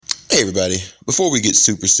Hey everybody, before we get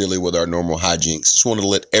super silly with our normal hijinks, just wanted to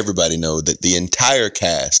let everybody know that the entire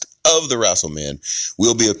cast of the Wrassle Men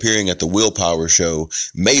will be appearing at the Willpower Show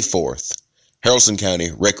May 4th, Haralson County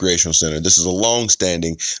Recreational Center. This is a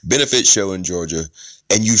long-standing benefit show in Georgia,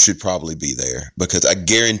 and you should probably be there because I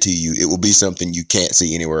guarantee you it will be something you can't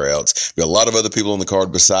see anywhere else. There'll be a lot of other people on the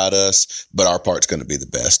card beside us, but our part's going to be the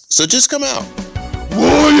best. So just come out.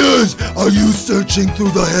 Warriors, are you searching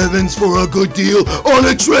through the heavens for a good deal on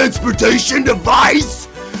a transportation device?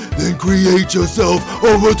 Then create yourself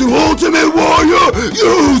over to Ultimate Warrior.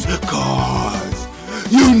 Use cars.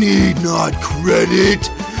 You need not credit.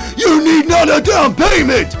 You need not a down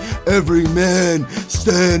payment. Every man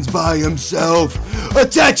stands by himself.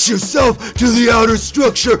 Attach yourself to the outer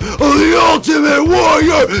structure of the Ultimate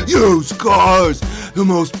Warrior. Use cars. The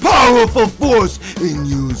most powerful force in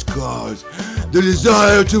used cars. The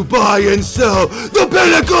desire to buy and sell, the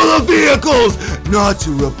pinnacle of vehicles, not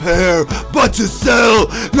to repair, but to sell,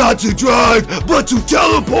 not to drive, but to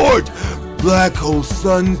teleport. Black hole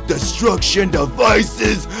sun destruction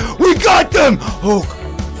devices, we got them!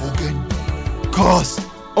 Hogan, cost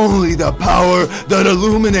only the power that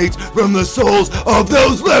illuminates from the souls of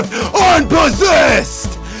those left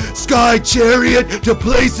unpossessed. Sky chariot to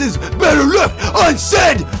places better left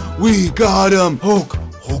unsaid. We got them,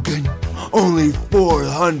 Hogan. Only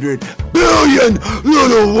 400 billion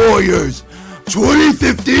little warriors.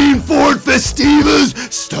 2015 Ford Festivas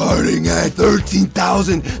starting at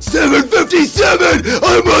 $13,757.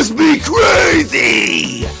 I must be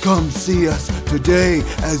crazy. Come see us today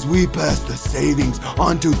as we pass the savings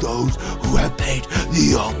on to those who have paid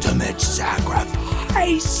the ultimate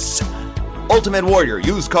sacrifice. Ultimate Warrior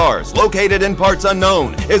Used Cars, located in parts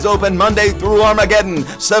unknown, is open Monday through Armageddon,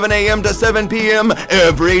 7 a.m. to 7 p.m.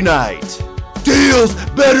 every night. Deals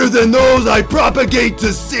better than those I propagate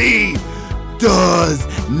to see does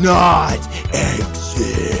not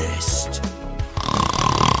exist.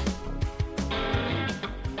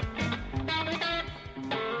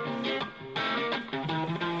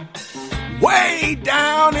 Way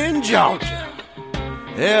down in Georgia,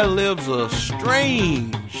 there lives a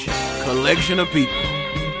strange collection of people,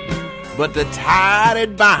 but the tie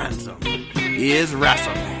that binds them is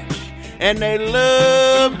Wrassle Match, and they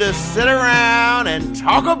love to sit around and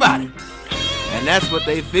talk about it, and that's what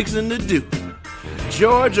they fixing to do.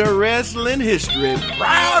 Georgia Wrestling History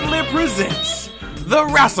proudly presents the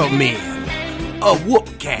Wrassle Men, a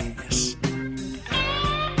Whoopcast.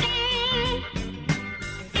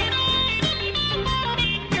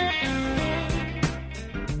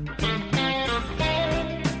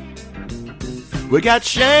 We got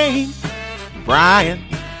Shane, Brian,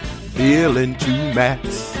 Bill, and two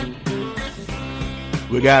Matts.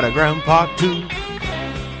 We got a grandpa too,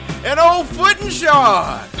 and old Foot and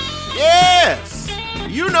Shard. Yes,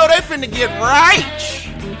 you know they finna get right.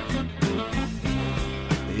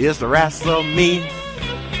 It's the Wrassle Men.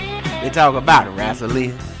 They talk about it,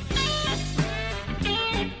 wrestling.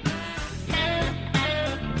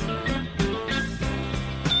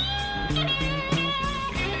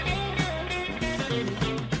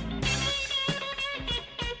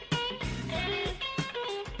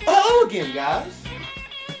 Again, guys,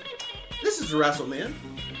 this is the Wrassle Men.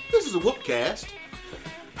 This is a Whoopcast,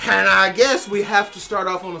 and I guess we have to start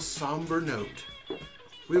off on a somber note.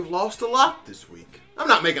 We've lost a lot this week. I'm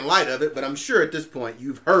not making light of it, but I'm sure at this point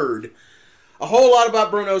you've heard a whole lot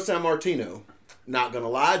about Bruno Sammartino. Not gonna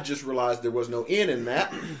lie, just realized there was no N in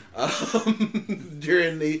that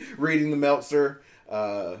during the reading the Meltzer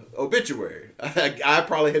obituary. I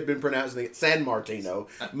probably had been pronouncing it San Martino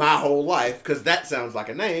my whole life because that sounds like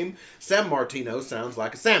a name. San Martino sounds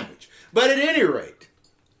like a sandwich. But at any rate,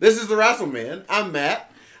 this is the Wrassle Men. I'm Matt.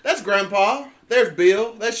 That's Grandpa. There's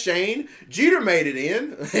Bill. That's Shane. Jeter made it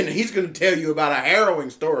in, and he's going to tell you about a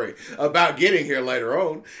harrowing story about getting here later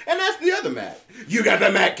on. And that's the other Matt. You got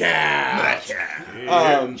the Matt Cow.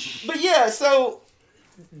 But yeah, so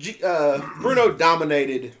Bruno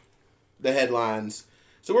dominated the headlines.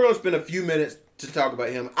 So we're going to spend a few minutes to talk about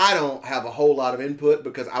him. I don't have a whole lot of input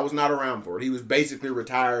because I was not around for it. He was basically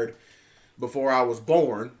retired before I was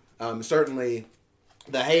born. Certainly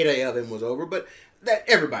the heyday of him was over, but that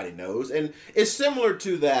everybody knows. And it's similar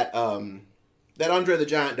to that that Andre the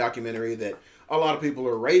Giant documentary that a lot of people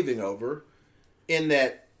are raving over, in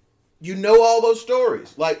that you know all those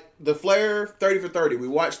stories. Like the Flair 30 for 30. We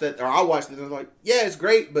watched that, or I watched it and I was like, yeah, it's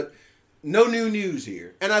great, but no new news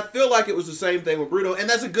here. And I feel like it was the same thing with Bruno, and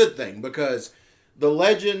that's a good thing because the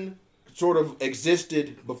legend sort of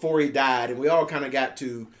existed before he died, and we all kind of got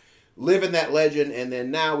to live in that legend, and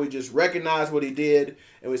then now we just recognize what he did,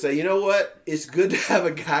 and we say, you know what? It's good to have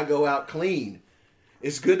a guy go out clean.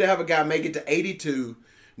 It's good to have a guy make it to 82,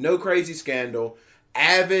 no crazy scandal,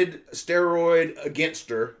 avid steroid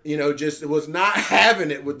againster, just was not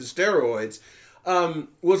having it with the steroids,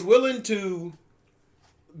 was willing to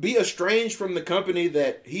be estranged from the company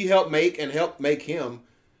that he helped make him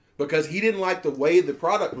because he didn't like the way the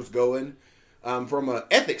product was going from an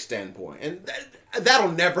ethics standpoint. And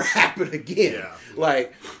that'll never happen again. Yeah.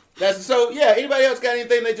 Anybody else got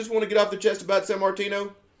anything they just want to get off their chest about San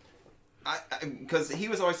Martino? Because he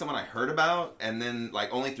was always someone I heard about, and then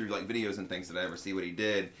only through videos and things did I ever see what he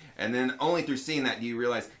did, and then only through seeing that do you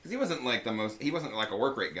realize, because he wasn't a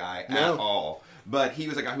work rate guy at all, but he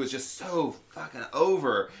was a guy who was just so fucking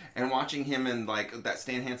over, and watching him in that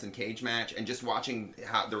Stan Hansen cage match, and just watching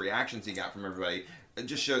how the reactions he got from everybody, it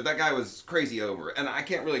just showed that guy was crazy over, and I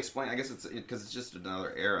can't really explain. I guess it's because it's just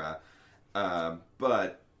another era,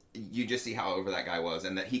 but you just see how over that guy was,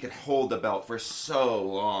 and that he could hold the belt for so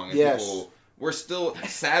long. And people were still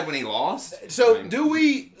sad when he lost. So do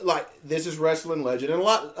we this is wrestling legend, and a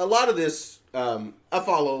lot of this. I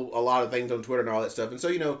follow a lot of things on Twitter and all that stuff, and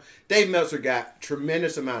so Dave Meltzer got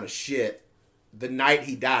tremendous amount of shit the night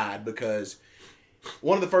he died because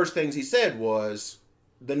one of the first things he said was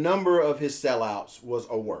the number of his sellouts was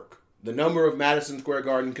a work. The number of Madison Square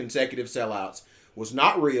Garden consecutive sellouts was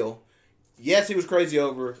not real. Yes, he was crazy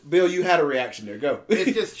over. Bill, you had a reaction there. Go.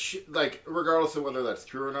 It's just regardless of whether that's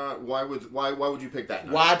true or not. Why would you pick that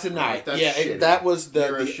night? Why tonight? That was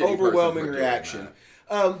the overwhelming reaction.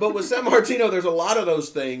 But with San Martino, there's a lot of those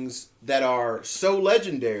things that are so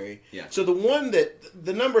legendary. Yeah. So the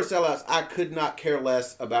number of sellouts, I could not care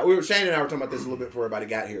less about. Shane and I were talking about this a little bit before everybody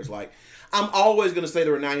got here. It's I'm always going to say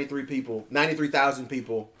there were 93,000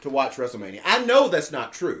 people to watch WrestleMania. I know that's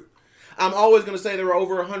not true. I'm always going to say there were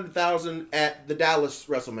over 100,000 at the Dallas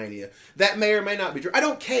WrestleMania. That may or may not be true. I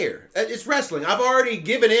don't care. It's wrestling. I've already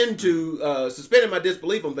given in to suspending my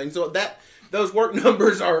disbelief on things, so those work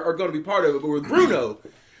numbers are going to be part of it. But with Bruno,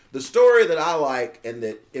 the story that I like and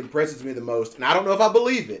that impresses me the most, and I don't know if I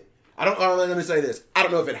believe it. Let me say this. I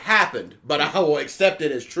don't know if it happened, but I will accept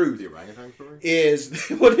it as truth. The orangutan story?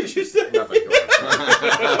 What did you say? Nothing.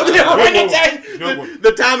 The orangutan?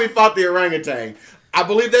 The time he fought the orangutan. I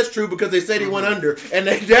believe that's true because they said he went under, and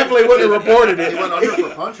they definitely wouldn't have reported it. He went under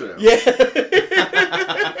for punching him. Yeah.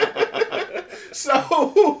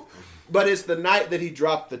 But it's the night that he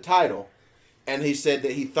dropped the title, and he said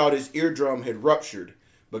that he thought his eardrum had ruptured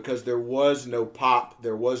because there was no pop,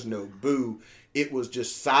 there was no boo. It was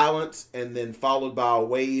just silence and then followed by a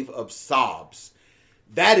wave of sobs.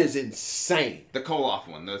 That is insane. The Koloff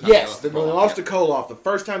one. Yes, when he lost to Koloff, the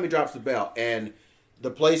first time he drops the belt, and the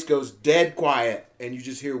place goes dead quiet, and you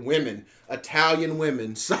just hear Italian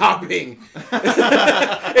women sobbing.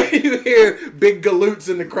 And you hear big galoots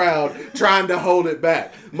in the crowd trying to hold it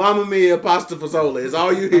back. Mamma mia, pasta fazola is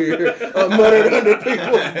all you hear muttered under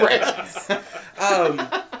people's breaths.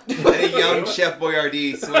 A young Chef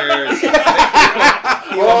Boyardee swears.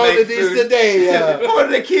 All of this today. For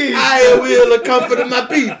the kids. I will comfort my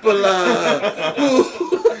people.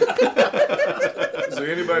 Is there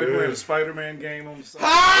anybody playing a Spider-Man game on the side?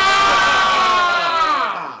 Ah!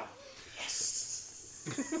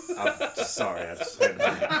 Yes. I'm sorry, I just had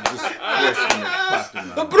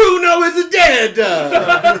to Bruno is dead.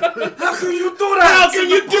 How can you do that? How can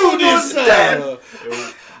you do this?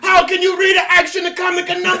 How can you read an Action comic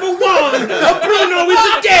at number 1? Bruno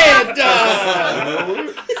is dead.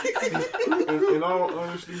 In all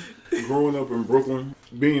honesty, growing up in Brooklyn,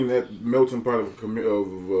 being that melting pot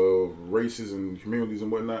of races and communities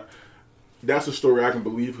and whatnot, that's a story I can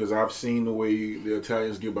believe because I've seen the way the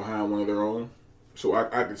Italians get behind one of their own. So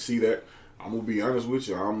I could see that. I'm going to be honest with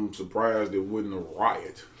you. I'm surprised there wasn't a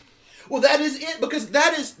riot. Well, that is it, because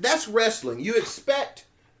that's wrestling. You expect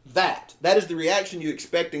that. That is the reaction you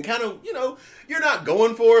expect, and kind of, you're not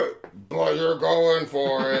going for it, but you're going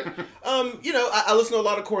for it. I listen to a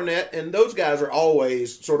lot of Cornette, and those guys are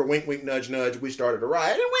always sort of wink, wink, nudge, nudge, we started a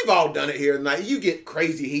riot, and we've all done it here tonight. You get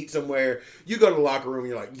crazy heat somewhere, you go to the locker room, and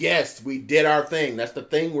you're like, yes, we did our thing. That's the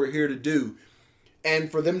thing we're here to do.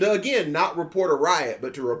 And for them to, again, not report a riot,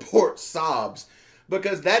 but to report sobs,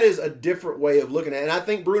 because that is a different way of looking at it. And I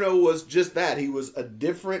think Bruno was just that. He was a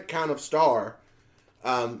different kind of star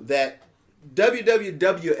that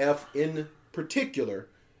WWF in particular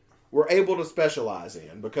were able to specialize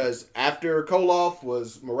in. Because after Koloff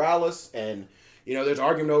was Morales, and, there's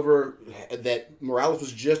argument over that Morales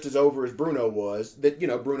was just as over as Bruno was, that,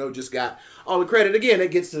 Bruno just got all the credit. Again,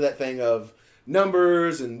 it gets to that thing of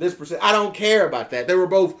numbers and this percent. I don't care about that. They were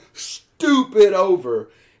both stupid over,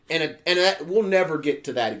 and that we'll never get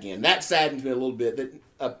to that again. That saddens me a little bit. That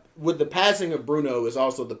with the passing of Bruno is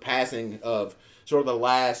also the passing of sort of the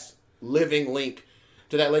last living link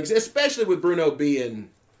to that legacy, especially with Bruno being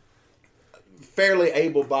fairly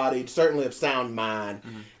able-bodied, certainly of sound mind.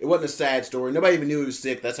 Mm-hmm. It wasn't a sad story. Nobody even knew he was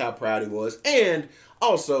sick. That's how proud he was. And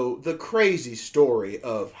also the crazy story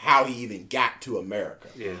of how he even got to America.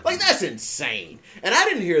 Yeah. Like, that's insane. And I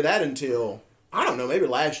didn't hear that until, I don't know, maybe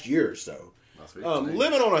last year or so.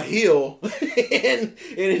 Living on a hill in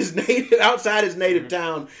his outside his native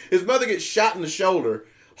town, his mother gets shot in the shoulder,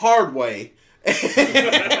 hard way.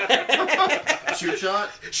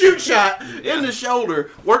 Shoot shot in the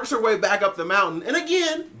shoulder, works her way back up the mountain, and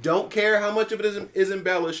again, don't care how much of it is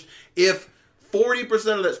embellished. If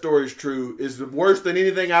 40% of that story is true, is worse than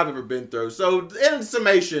anything I've ever been through. So, in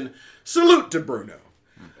summation, salute to Bruno.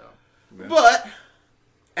 Yeah. But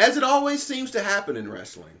as it always seems to happen in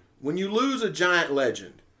wrestling, when you lose a giant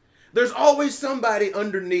legend, there's always somebody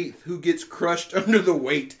underneath who gets crushed under the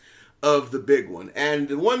weight of the big one. And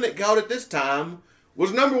the one that got it this time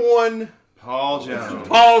was number one, Paul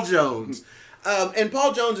Jones. And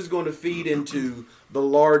Paul Jones is going to feed into the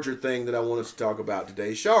larger thing that I want us to talk about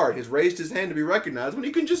today. Shard has raised his hand to be recognized when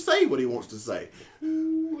he can just say what he wants to say.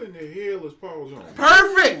 Who in the hell is Paul Jones?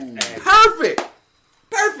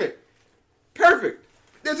 Perfect.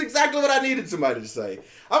 That's exactly what I needed somebody to say.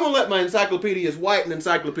 I'm going to let my encyclopedias white and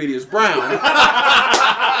encyclopedias brown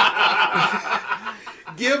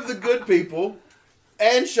give the good people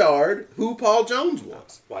and Shard who Paul Jones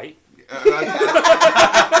was. White? I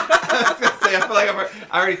feel like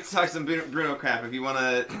I already talked some Bruno crap. If you want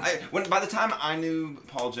to, by the time I knew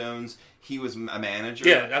Paul Jones, he was a manager.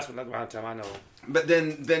 Yeah, that's around the time I know him. But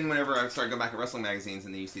then whenever I started going back to wrestling magazines,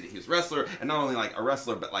 and then you see that he was a wrestler, and not only like a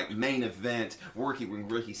wrestler, but like main event, working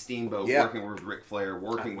with Ricky Steamboat, working with Ric Flair,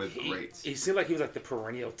 working with greats. He seemed like he was like the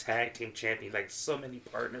perennial tag team champion, like so many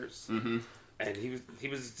partners. Mm-hmm. And he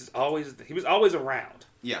was always around.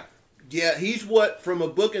 Yeah. Yeah, he's what, from a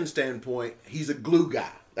booking standpoint, he's a glue guy.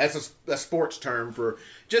 That's a sports term for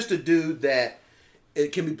just a dude that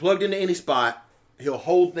it can be plugged into any spot. He'll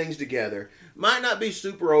hold things together. Might not be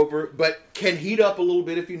super over, but can heat up a little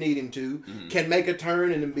bit if you need him to. Mm-hmm. Can make a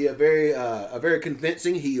turn and be a very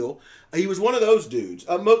convincing heel. He was one of those dudes.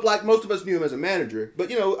 Like most of us knew him as a manager, but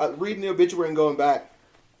reading the obituary and going back,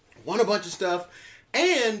 won a bunch of stuff,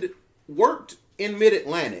 and worked in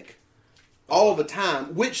Mid-Atlantic all the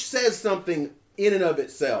time, which says something in and of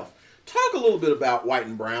itself. Talk a little bit about White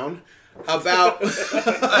and Brown, about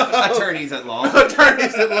attorneys at law,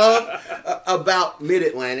 about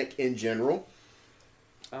Mid-Atlantic in general.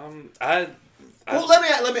 Let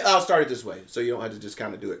me. I'll start it this way, so you don't have to just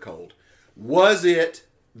kind of do it cold. Was it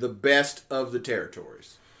the best of the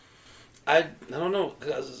territories? I don't know,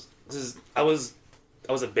 because I was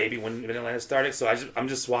a baby when Mid-Atlantic started, so I'm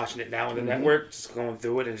just watching it now on the network, just going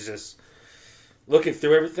through it and just looking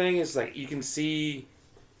through everything. It's like you can see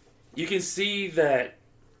that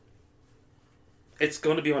it's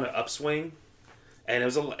going to be on an upswing, and it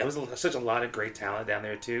was such a lot of great talent down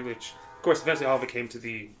there too. Which, of course, eventually all of it came to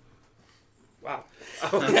the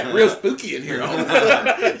real spooky in here.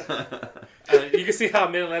 You can see how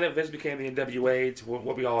Mid-Atlantic eventually became the NWA to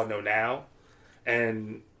what we all know now,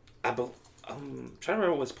 and I'm trying to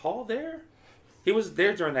remember, was Paul there? He was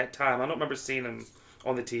there during that time. I don't remember seeing him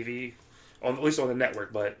on the TV, at least on the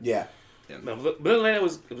network, but yeah. Mid-Atlantic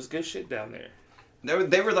was good shit down there.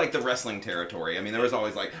 They were like the wrestling territory. I mean, there was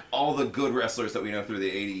always like all the good wrestlers that we know through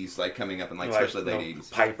the 80s, like coming up in especially the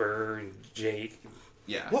 80s. Piper and Jake.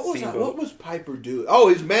 Yeah. What was Piper doing? Oh,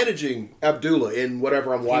 he's managing Abdullah in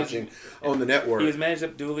whatever I'm watching on the network. He was managing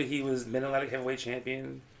Abdullah. He was Mid-Atlantic heavyweight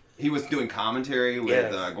champion. He was doing commentary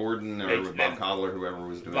with Gordon or with Bob Caudle or whoever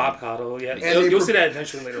was doing it. Bob Caudle, yeah. And you'll see that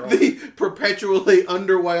eventually later on. The perpetually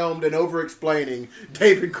underwhelmed and over-explaining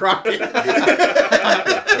David Crockett.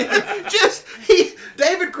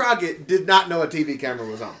 David Crockett did not know a TV camera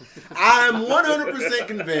was on. I'm 100%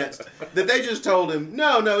 convinced that they just told him,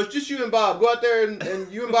 no, it's just you and Bob. Go out there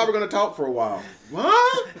and you and Bob are going to talk for a while.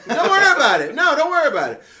 What? Don't worry about it. No, don't worry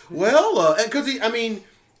about it. Well, because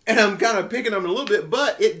and I'm kind of picking on him a little bit,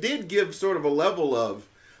 but it did give sort of a level of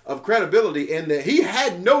credibility in that he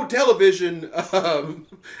had no television.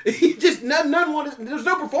 He just none wanted. There's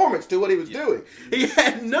no performance to what he was doing. He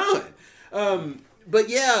had none. But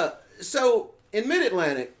yeah, so in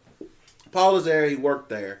Mid-Atlantic, Paul is there. He worked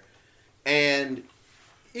there, and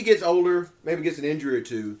he gets older, maybe gets an injury or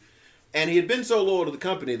two, and he had been so loyal to the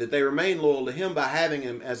company that they remained loyal to him by having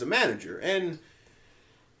him as a manager. And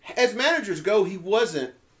as managers go, he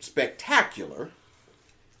wasn't spectacular.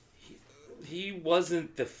 he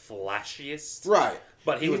wasn't the flashiest. Right.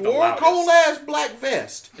 But he was the wore a loudest. cold ass black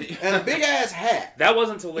vest and a big ass hat. That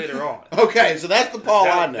wasn't until later on. Okay, so that's the Paul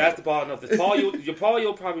I know. That's the Paul I know. The Paul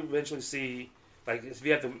you'll probably eventually see, like if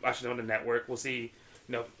you have to watch it on the network, we'll see.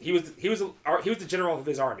 You know, he was the general of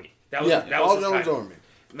his army. That was Paul his Jones' title. army.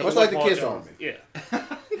 Much like the Paul Kiss Jones. Army. Yeah.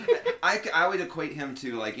 I would equate him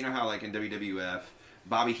to, like, you know how, like, in WWF,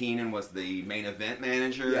 Bobby Heenan was the main event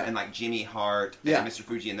manager, and, like, Jimmy Hart and Mr.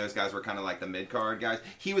 Fuji and those guys were kind of like the mid-card guys.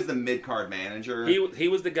 He was the mid-card manager. He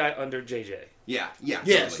was the guy under JJ. Yeah.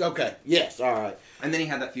 Yes, totally. okay. Yes, all right. And then he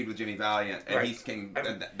had that feud with Jimmy Valiant, and he came.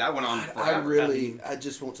 That went on forever. I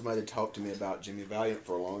just want somebody to talk to me about Jimmy Valiant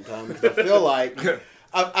for a long time, because I feel like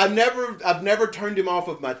I've never turned him off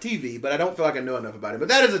of my TV, but I don't feel like I know enough about him. But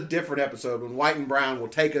that is a different episode when White and Brown will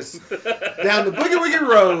take us down the Boogie Woogie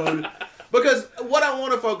Road, because what I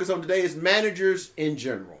want to focus on today is managers in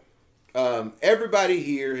general. Everybody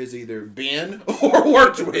here has either been or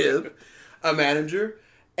worked with a manager,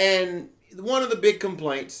 and one of the big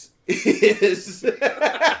complaints is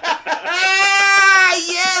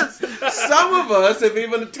yes, some of us have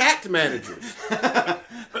even attacked managers.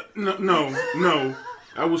 No.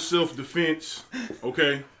 I was self-defense,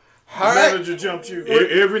 okay? All The right. manager jumped you.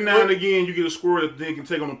 Every now and again, you get a squirrel that they can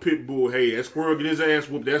take on a pit bull. Hey, that squirrel get his ass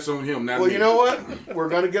whooped. That's on him, not Well, me. you know what? We're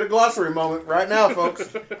going to get a glossary moment right now,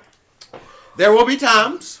 folks. There will be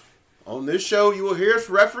times on this show you will hear us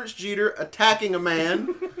reference Jeter attacking a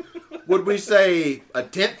man. Would we say a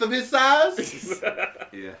tenth of his size?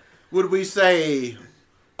 Yeah. Would we say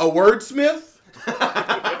a wordsmith?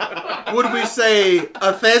 Would we say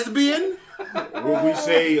a thespian? Would we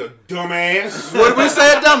say a dumbass? Would we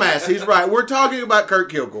say a dumbass? He's right. We're talking about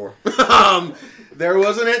Kurt Kilgore. There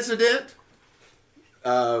was an incident.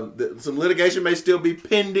 Some litigation may still be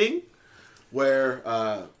pending where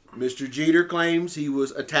Mr. Jeter claims he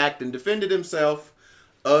was attacked and defended himself.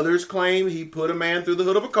 Others claim he put a man through the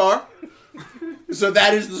hood of a car. So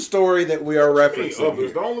that is the story that we are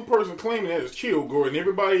referencing. The only person claiming that is Kilgore, and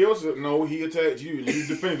everybody else no, he attacked you and he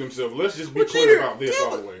defended himself. Let's just be clear about this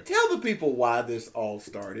all the way. Tell the people why this all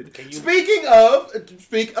started. Speak of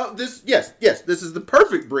this. Yes, this is the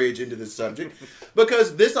perfect bridge into this subject,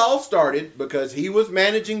 because this all started because he was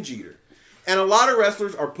managing Jeter, and a lot of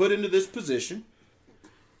wrestlers are put into this position,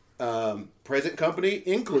 present company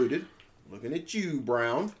included. Looking at you,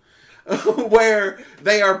 Brown. Where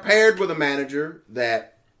they are paired with a manager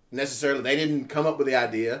that necessarily they didn't come up with the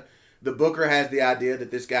idea. The booker has the idea that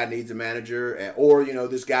this guy needs a manager, or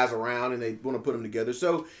this guy's around and they want to put them together.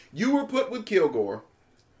 So you were put with Kilgore,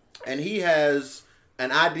 and he has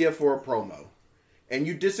an idea for a promo, and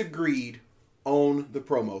you disagreed on the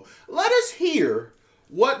promo. Let us hear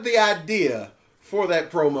what the idea for that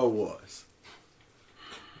promo was,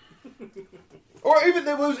 or even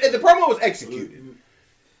the promo was executed.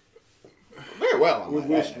 Very well.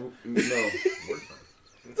 We'll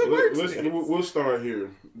start here.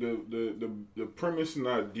 The premise and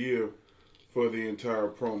idea for the entire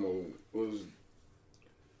promo was,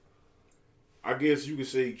 I guess you could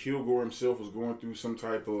say Kilgore himself was going through some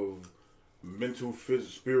type of mental,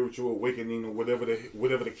 spiritual awakening, or whatever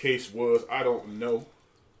the case was. I don't know,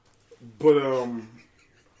 but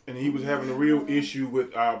and he was having a real issue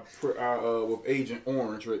with with Agent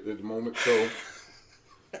Orange right at the moment. So.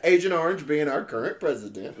 Agent Orange being our current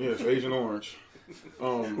president. Yes, Agent Orange.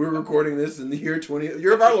 We're recording this in the year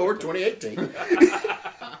of our Lord 2018.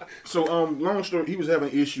 So, long story, he was having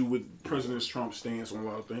an issue with President Trump's stance on a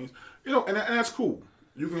lot of things. And that's cool.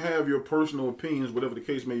 You can have your personal opinions, whatever the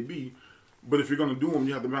case may be. But if you're going to do them,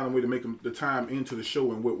 you have to find a way to make them the time into the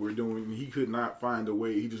show and what we're doing. And he could not find a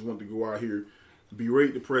way. He just wanted to go out here,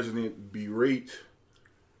 berate the president, berate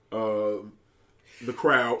the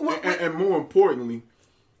crowd, and more importantly,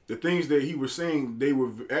 the things that he was saying, they were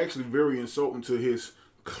actually very insulting to his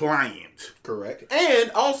client. Correct.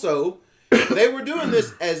 And also, they were doing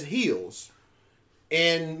this as heels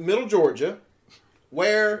in Middle Georgia,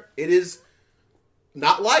 where it is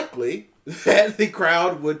not likely that the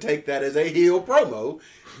crowd would take that as a heel promo.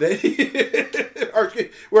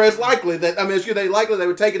 Whereas likely that, they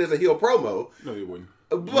would take it as a heel promo. No, they wouldn't.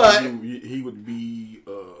 But he would be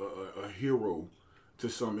a hero to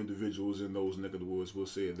some individuals in those neck of the woods, we'll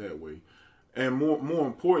say it that way. And more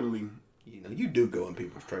importantly, you do go in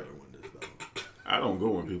people's trailer windows, though. I don't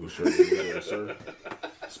go in people's trailer windows, sir.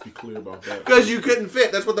 Let's be clear about that. Because you couldn't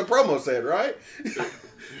fit. That's what the promo said, right?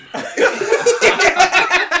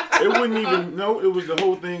 It wouldn't even. No, it was the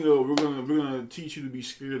whole thing of we're gonna teach you to be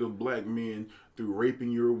scared of black men through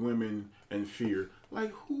raping your women and fear.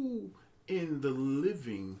 Like, who in the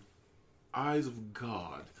living eyes of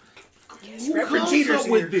God Who comes up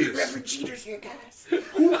with this?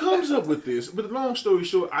 Who comes up with this? But long story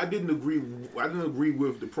short, I didn't agree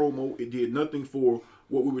with the promo. It did nothing for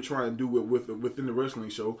what we were trying to do within the wrestling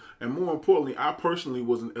show. And more importantly, I personally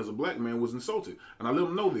wasn't, as a black man, was insulted. And I let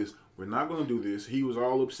him know this. We're not going to do this. He was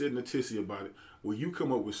all upset and a tissy about it. Well, you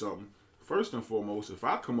come up with something. First and foremost, if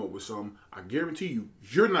I come up with something, I guarantee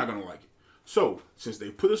you're not going to like it. So, since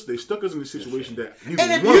they stuck us in a situation that neither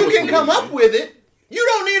and if one of you us can come believe up in, with it, you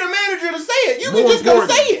don't need a manager to say it. You more can just go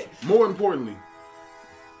say importantly- it. More importantly,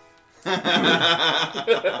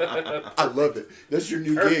 I love it. That's your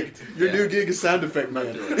new gig. Your new gig is sound effect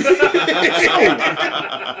man.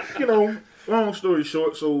 you know, long story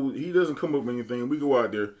short, so he doesn't come up with anything. We go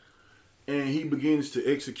out there, and he begins to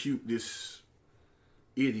execute this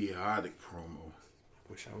idiotic promo.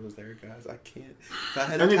 Wish I was there, guys. I can't. If I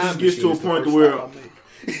had And a it time just gets to a machine, point it's to the where first stop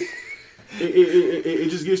I'll make. it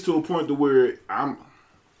just gets to a point to where I'm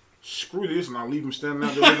screw this, and I leave him standing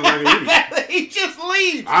out there looking like an idiot. He just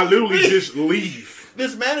leaves. I literally just leave.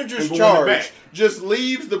 This manager's And go in the charge back. just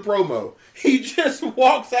leaves the promo. He just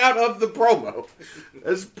walks out of the promo.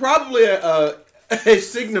 It's probably a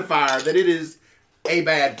signifier that it is a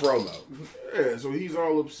bad promo. Yeah, so he's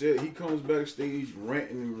all upset. He comes backstage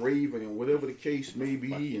ranting and raving and whatever the case may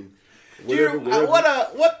be, and whatever.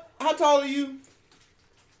 How tall are you?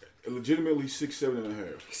 Legitimately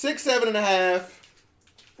 6'7.5". 6'7.5",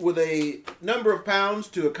 with a number of pounds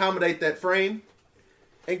to accommodate that frame.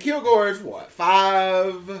 And Kilgore is what,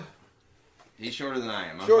 5? He's shorter than I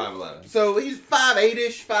am. I'm Short- 5'11". So he's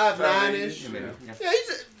 5'8"ish, 5'9"ish. Yeah. Yeah,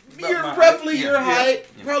 he's About my roughly height. your Yeah. height.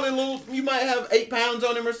 Yeah. Probably a little. You might have 8 pounds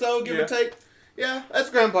on him or so, give Yeah. or take. Yeah, that's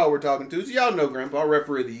Grandpa we're talking to. So y'all know Grandpa,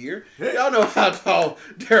 referee of the year. Y'all know how tall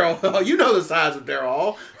Daryl Hall. You know the size of Daryl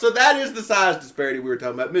Hall. So that is the size disparity we were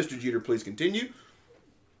talking about. Mr. Jeter, please continue.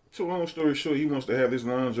 So long story short, he wants to have this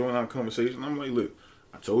long joint out conversation. I'm like, look,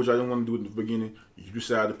 I told you I didn't want to do it in the beginning. You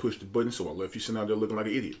decided to push the button, so I left you sitting out there looking like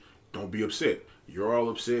an idiot. Don't be upset. You're all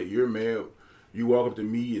upset. You're mad. You walk up to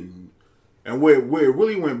me and where it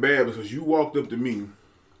really went bad was because you walked up to me.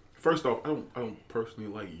 First off, I don't personally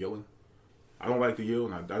like yelling. I don't like to yell,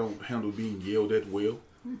 and I don't handle being yelled at well.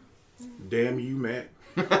 Damn you, Matt.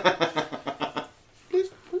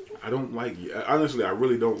 I don't like. Honestly, I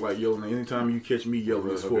really don't like yelling. Anytime you catch me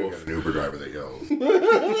yelling, it's for. An Uber driver that yells. And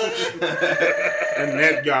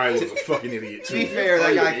that guy was a fucking idiot To be too. fair,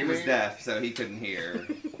 that guy was deaf, so he couldn't hear.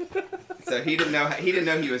 So he didn't know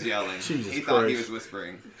he was yelling. Jesus He thought he Christ. was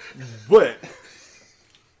whispering. But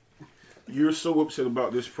you're so upset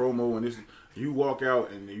about this promo, and this. You walk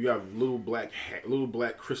out and you have little black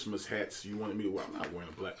Christmas hats. You wanted me to wear. I'm not wearing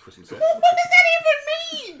a black Christmas hat. What does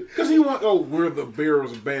that even mean? Because he want, we're the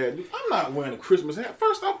bearers of bad news. I'm not wearing a Christmas hat.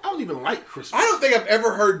 First off, I don't even like Christmas. I don't think I've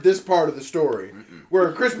ever heard this part of the story where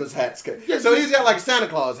a Christmas hat's Yes, so yes. he's got like a Santa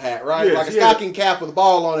Claus hat, right? Yes, like a yeah. stocking cap with a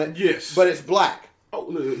ball on it. Yes. But it's black. Oh,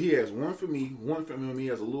 look, he has one for me, one for him. He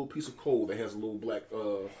has a little piece of coal that has a little black.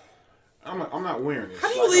 I'm not wearing this. How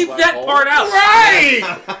do you leave that part out? Right!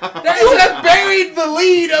 You have buried the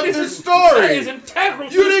lead of this story. That is integral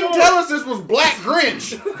to You the didn't story. tell us this was Black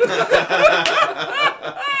Grinch.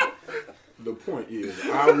 The point is,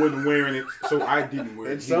 I wasn't wearing it, so I didn't wear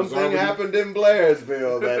it. And He was something already- happened in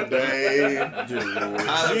Blairsville that day. Dear Lord.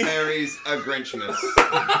 Tyler Perry's A Grinchmas.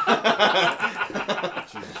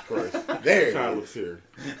 Jesus Christ. There it Tyler is. Perry.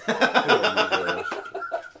 Oh my gosh.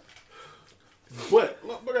 But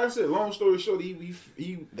like I said, long story short, he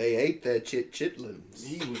They ate their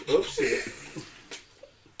chitlins was upset.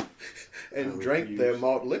 and I drank refuse. their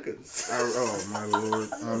malt liquors. Oh my Lord,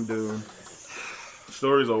 I'm done.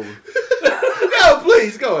 Story's over. No,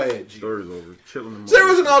 please go ahead, G. Story's over. Chilling in the So there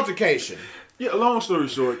was an morning. altercation. Yeah, long story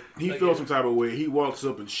short, he Thank felt you. some type of way. He walks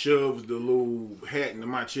up and shoves the little hat into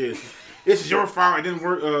my chest. It's your fault. It didn't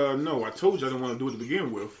work. No, I told you I didn't want to do it to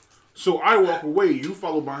begin with. So I walk away. You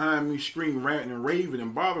follow behind me, screaming, ranting, and raving,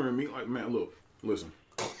 and bothering me. Like, man, look, listen.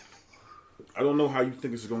 I don't know how you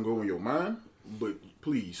think this is going to go in your mind, but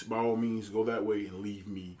please, by all means, go that way and leave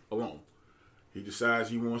me alone. He decides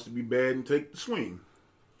he wants to be bad and take the swing.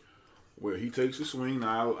 Well, he takes the swing.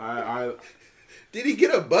 I Did he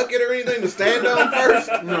get a bucket or anything to stand on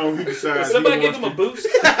first? no, he decides Somebody he give wants him a boost.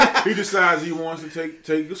 He decides he wants to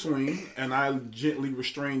take the swing, and I gently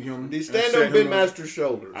restrained him. Did he and stand sat on Ben him Master's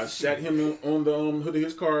shoulders? I sat him on the hood of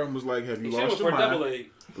his car and was like, "Have you He should have lost for your a double mind? leg.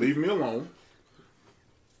 Leave me alone."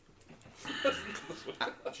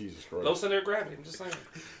 Jesus Low Christ. center of gravity. I'm just saying.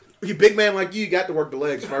 You big man like you got to work the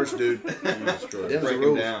legs first, dude. Jesus Christ. Them's the Break him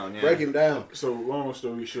rules. down, yeah. Break him down. So long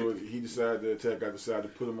story short, he decided to attack. I decided to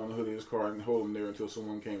put him on the hood of his car and hold him there until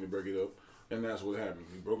someone came to break it up. And that's what happened.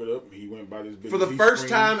 He broke it up. He went by this big. For the first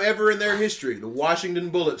time ever in their history, the Washington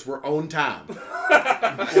Bullets were on time.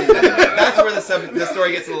 That's where the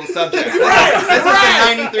story gets a little subject. This is the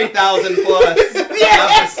 93,000 plus of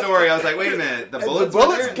the story. I was like, wait a minute, the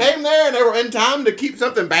Bullets came there and they were in time to keep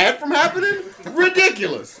something bad from happening?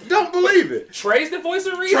 Ridiculous. Don't believe it. Trey's the voice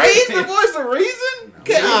of reason? Trey's the voice of reason?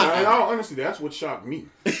 In all honesty, that's what shocked me.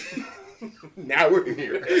 Now we're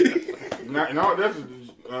here.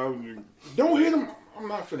 Don't hit him. I'm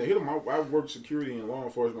not finna hit him. I work security and law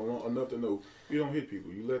enforcement long enough to know you don't hit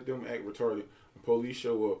people. You let them act retarded. The police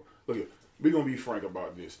show up. Look, we're gonna be frank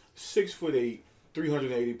about this. 6'8",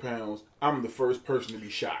 380 pounds. I'm the first person to be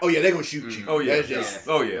shot. Oh yeah, they're gonna shoot you. Oh yeah.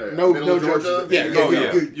 No jokes. Yeah.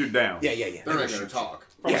 You're down. Yeah. They're not gonna talk.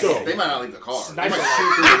 Yeah, They might not leave the car. They Sniper. might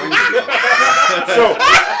shoot through the windshield.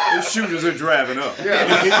 The shooters are driving up.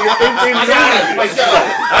 Yeah.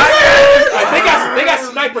 They got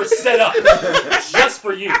snipers set up just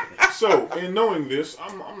for you. So, in knowing this,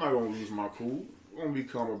 I'm not gonna lose my cool. I'm gonna be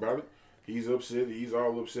calm about it. He's upset. He's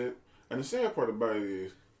all upset. And the sad part about it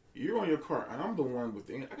is, you're on your car, and I'm the one with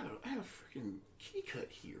the. I had a freaking key cut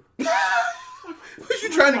here. Was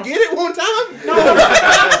you trying to get it one time? No.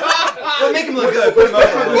 Well, make him look good. Put him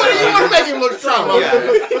over. What do you want to make him look strong?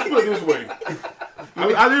 Let's put it this way.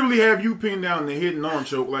 I literally have you pinned down the hidden arm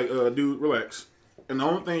choke, like, dude, relax. And the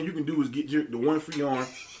only thing you can do is get the one free arm,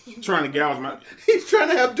 trying to gouge my. He's trying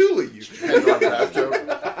to Abdullah you. So,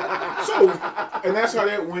 and that's how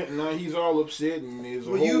that went. And now he's all upset, and there's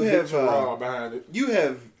a whole big hurrah behind it. You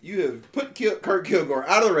have put Kurt Kilgore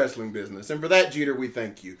out of the wrestling business, and for that, Jeter, we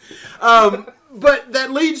thank you. But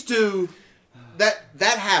that leads to that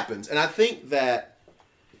happens, and I think that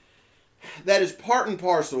is part and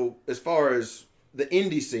parcel as far as the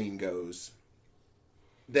indie scene goes.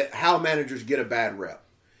 That how managers get a bad rep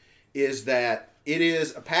is that it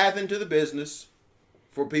is a path into the business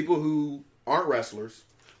for people who aren't wrestlers,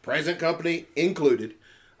 present company included.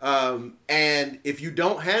 And if you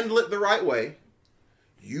don't handle it the right way,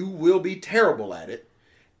 you will be terrible at it,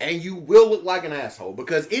 and you will look like an asshole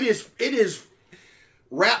because it is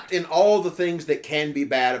wrapped in all the things that can be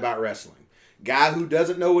bad about wrestling. Guy who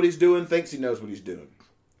doesn't know what he's doing thinks he knows what he's doing.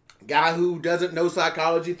 Guy who doesn't know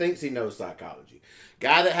psychology thinks he knows psychology.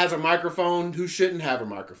 Guy that has a microphone who shouldn't have a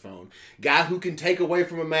microphone. Guy who can take away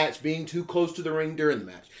from a match being too close to the ring during the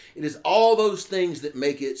match. It is all those things that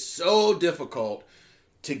make it so difficult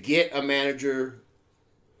to get a manager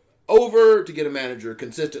over, to get a manager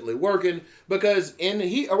consistently working, because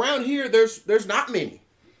around here there's not many.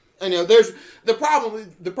 There's the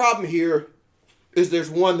problem here is there's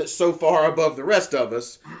one that's so far above the rest of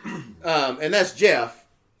us, and that's Jeff,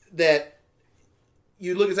 that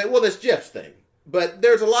you look and say, well, that's Jeff's thing. But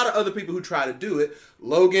there's a lot of other people who try to do it.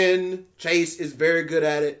 Logan, Chase is very good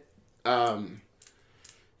at it. Anybody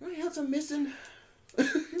else I'm missing?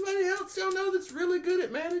 Anybody else y'all know that's really good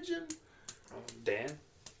at managing? Dan?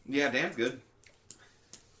 Yeah, Dan's good.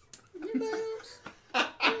 Anybody else?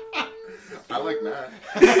 I like Matt.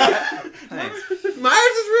 Thanks.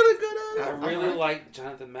 Myers is really good at I it. really like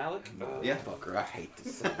Jonathan Malik. Yeah. Fucker, I hate to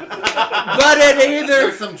say it. But it either.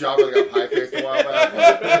 There's some jobber that got pie-faced a while back.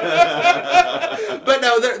 But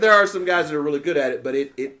no, there are some guys that are really good at it, but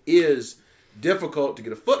it is difficult to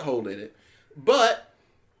get a foothold in it. But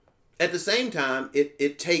at the same time,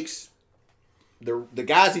 it takes the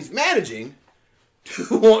guys he's managing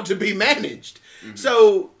to want to be managed. Mm-hmm.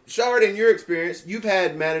 So, Shard, in your experience, you've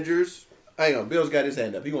had managers. Hang on, Bill's got his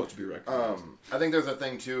hand up. He wants to be recognized. I think there's a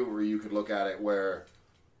thing, too, where you could look at it where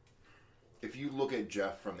if you look at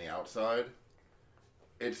Jeff from the outside,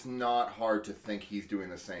 it's not hard to think he's doing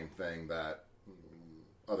the same thing that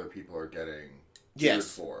other people are getting cheered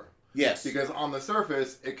for. Yes. Because on the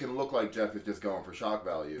surface, it can look like Jeff is just going for shock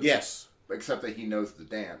value. Yes. Except that he knows the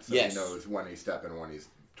dance. So yes. He knows when he's stepping, when he's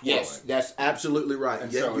twirling. Yes, that's absolutely right.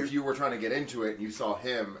 And so if you were trying to get into it and you saw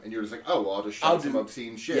him and you're just like, oh, well, I'll just show some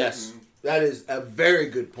obscene shit. Yes. That is a very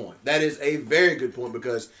good point. That is a very good point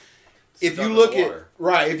because if you look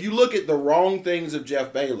at the wrong things of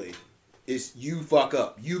Jeff Bailey, it's you fuck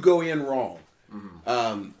up. You go in wrong.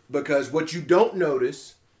 Mm-hmm. Because what you don't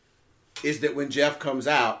notice is that when Jeff comes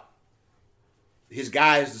out, his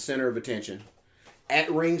guy is the center of attention.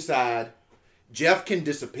 At ringside, Jeff can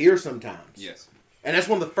disappear sometimes. Yes. And that's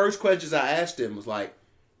one of the first questions I asked him was like,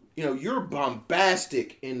 you're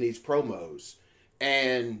bombastic in these promos.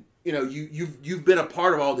 And, you've been a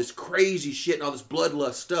part of all this crazy shit and all this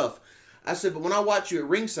bloodlust stuff. I said, but when I watch you at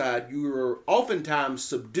ringside, you are oftentimes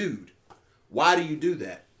subdued. Why do you do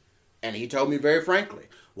that? And he told me very frankly,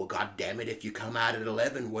 well, God damn it, if you come out at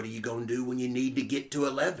 11, what are you going to do when you need to get to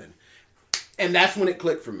 11? And that's when it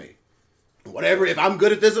clicked for me. Whatever, if I'm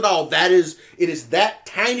good at this at all, it is that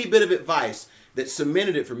tiny bit of advice that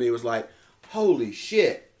cemented it for me. It was like, holy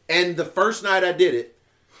shit. And the first night I did it,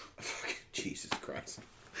 Jesus Christ.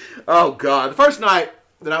 Oh, God. The first night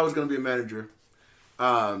that I was going to be a manager,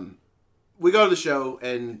 we go to the show,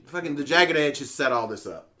 and fucking the Jagged Edge has set all this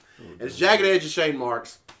up. And it's Jagged Edge and Shane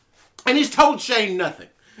Marks. And he's told Shane nothing.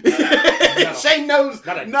 No. Shane knows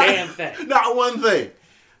Not a damn thing. Not one thing.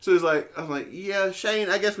 So he's like, I'm like, yeah, Shane,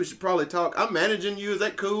 I guess we should probably talk. I'm managing you. Is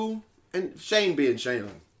that cool? And Shane being Shane,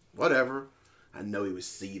 like, whatever. I know he was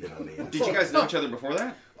seething on the inside. Did you guys know each other before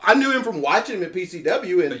that? I knew him from watching him at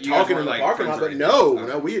PCW and But you guys talking in weren't, the like, parking lot, friends but or anything?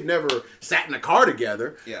 no, we had never sat in a car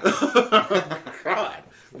together. Yeah. God.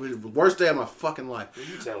 It was the worst day of my fucking life.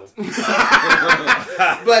 You tell us.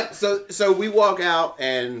 But so we walk out,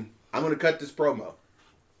 and I'm going to cut this promo.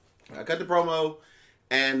 I cut the promo,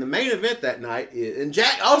 and the main event that night is, and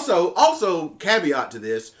Jack also caveat to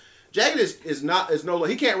this, Jagged is no,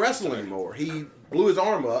 he can't wrestle anymore. He blew his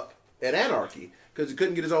arm up at Anarchy because he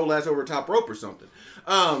couldn't get his old ass over a top rope or something.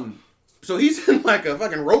 So he's in like a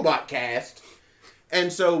fucking robot cast,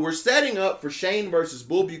 and so we're setting up for Shane versus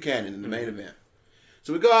Bull Buchanan in the main event.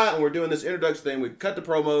 So we go out and we're doing this introduction thing. We cut the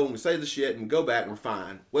promo and we say the shit and go back and we're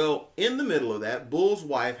fine. Well, in the middle of that, Bull's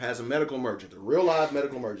wife has a medical emergency, a real live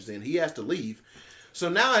medical emergency, and he has to leave. So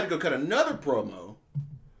now I had to go cut another promo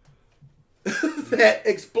that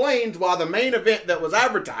explains why the main event that was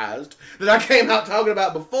advertised, that I came out talking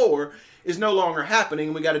about before, is no longer happening.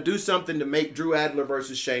 And we got to do something to make Drew Adler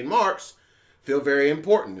versus Shane Marks feel very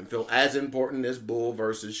important and feel as important as Bull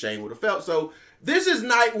versus Shane would have felt. So this is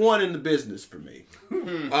night one in the business for me.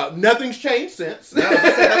 Nothing's changed since. No,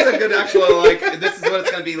 that's a good actual, like, this is what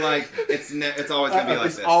it's going to be like. It's always going to be like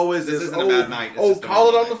it's this. Always this is. isn't a bad night. It's just a call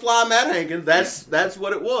it normal on the fly, Matt Hankins. That's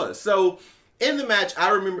what it was. So in the match, I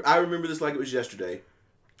remember this like it was yesterday.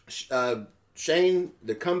 Shane,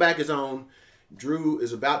 the comeback is on. Drew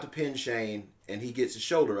is about to pin Shane, and he gets his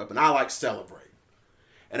shoulder up, and I like celebrate.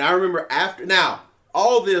 And I remember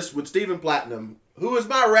all this with Stephen Platinum, who is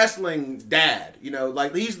my wrestling dad. You know,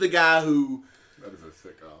 like he's the guy who. That is a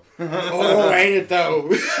sitcom. Oh, ain't it though?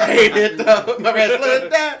 Ain't it though? My wrestling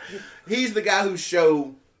dad. He's the guy whose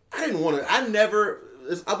show I've been watching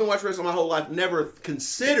wrestling my whole life. Never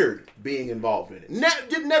considered being involved in it.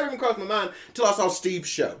 Never even crossed my mind until I saw Steve's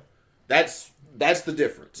show. That's the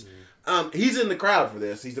difference. He's in the crowd for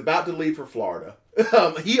this. He's about to leave for Florida.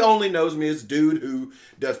 He only knows me as a dude who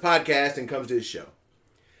does podcasts and comes to his show.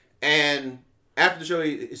 And after the show,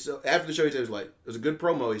 he said, like, it was a good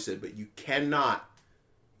promo, he said, but you cannot,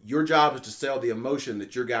 your job is to sell the emotion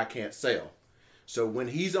that your guy can't sell. So when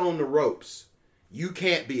he's on the ropes, you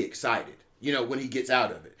can't be excited. You know, when he gets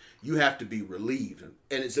out of it, you have to be relieved. And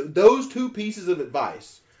it's those two pieces of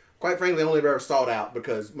advice, quite frankly, only ever sought out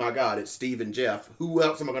because, my God, it's Steve and Jeff. Who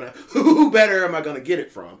better am I going to get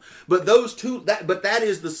it from? But those two, that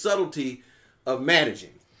is the subtlety of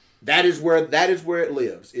managing. That is where it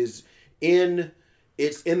lives, it's in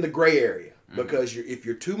the gray area. Because if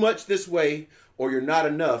you're too much this way or you're not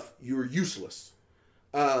enough, you're useless.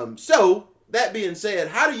 So, that being said,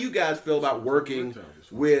 how do you guys feel about working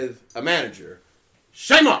with a manager?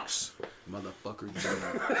 Shane Marks! Motherfucker.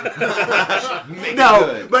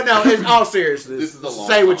 But no, in all seriousness, This is a long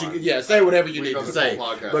say whatever you We need know to this say.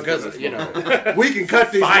 whole podcast Because, is you long. know, we can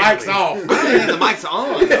cut these mics off. the mic's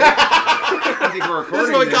on. I think we're recording. This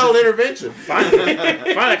is what we call an intervention. Finally,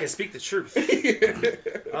 I can speak the truth.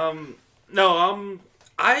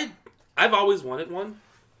 I've always wanted one.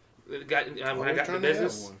 When I got in the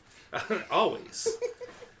business, always.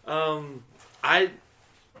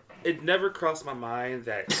 It never crossed my mind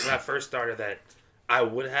that when I first started that I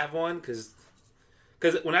would have one because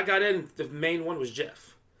when I got in, the main one was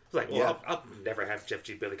Jeff. I was like, well, I'll never have Jeff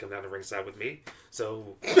G. Billy come down to ringside with me.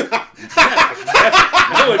 So that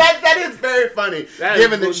is very funny,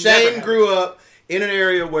 given that Shane grew up in an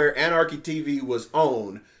area where Anarchy TV was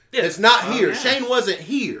owned. Yeah. It's not here. Yeah. Shane wasn't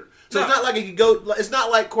here. So it's not like he could go. It's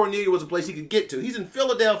not like Cornelia was a place he could get to. He's in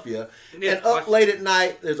Philadelphia, and up late at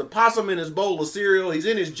night, there's a possum in his bowl of cereal. He's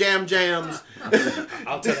in his jams.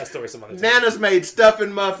 I'll tell that story some other time. Nana's made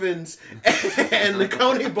stuffing muffins, and the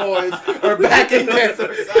Coney boys are back in there.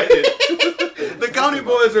 The Coney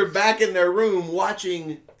boys are back in their room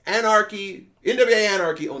watching NWA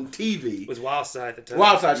Anarchy on TV. It was Wildside at the time.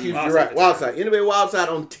 Wildside, excuse me, you're right. Wildside. NWA Wildside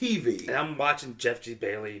on TV. And I'm watching Jeff G.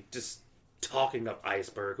 Bailey just talking up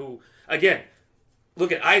Iceberg, who, again,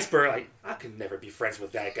 look at Iceberg like, I could never be friends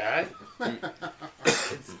with that guy.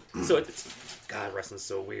 God, wrestling's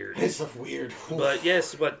so weird. It's so weird. But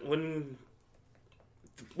when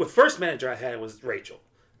the first manager I had was Rachel,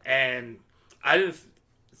 and I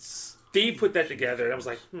Steve put that together, and I was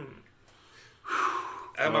like,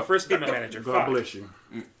 my first female manager. God bless you.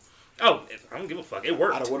 Oh, I don't give a fuck. It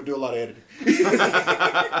worked. I don't want to do a lot of editing.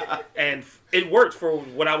 And it worked for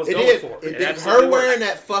what I was It going did. for. It It did. absolutely Her worked. wearing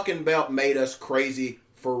that fucking belt made us crazy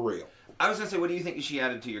for real. I was gonna say, what do you think she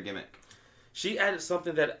added to your gimmick? She added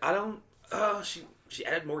something that I don't. She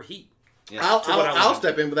added more heat. Yeah. I'll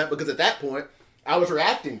step in with that because at that point I was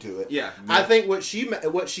reacting to it. Yeah. I think what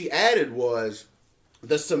she added was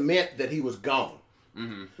the cement that he was gone.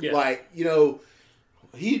 Mm-hmm. Yeah. Like,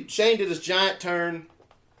 Shane did this giant turn,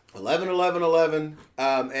 11-11-11,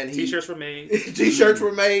 and T-shirts were made. T-shirts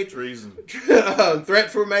were made. Treason.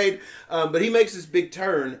 Threats were made, but he makes this big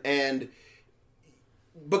turn, and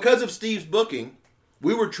because of Steve's booking,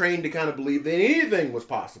 we were trained to kind of believe that anything was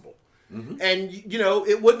possible. Mm-hmm. And,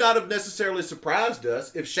 it would not have necessarily surprised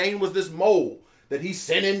us if Shane was this mole that he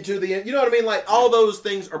sent into the... You know what I mean? Like, all those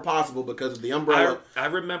things are possible because of the umbrella. I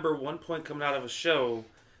remember one point coming out of a show,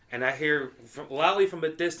 and I hear loudly from a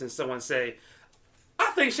distance someone say,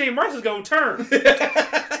 I think Shane Rice is going to turn.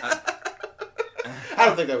 I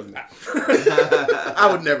don't think that was me. I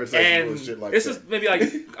would never say And bullshit like this that. is maybe like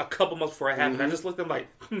a couple months before it happened. I just looked at him like,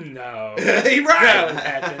 no. He right. That won't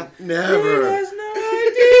happen. Never. He has no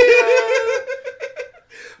idea.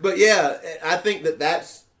 But yeah, I think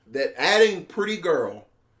that adding pretty girl,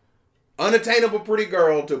 unattainable pretty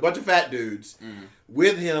girl to a bunch of fat dudes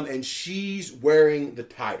with him, and she's wearing the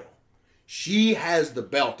title. She has the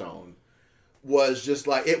belt on. Was just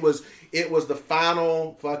like it was the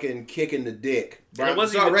final fucking kick in the dick. And it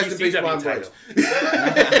wasn't even the PCW title.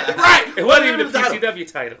 Right. It wasn't even the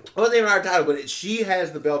PCW title. It wasn't even our title, but she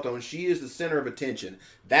has the belt on. She is the center of attention.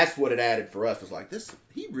 That's what it added for us. It was like, this,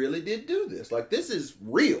 he really did do this. Like, this is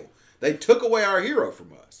real. They took away our hero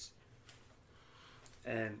from us.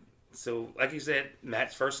 And so, like you said,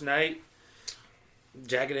 Matt's first night,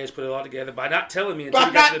 Jagged Edge put it all together by not telling me until By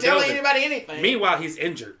we got not to the telling building. anybody anything. Meanwhile, he's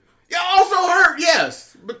injured. You also hurt,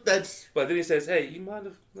 yes. But that's... But then he says, hey, you mind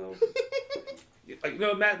if,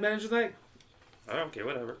 Matt manager's night? I don't care,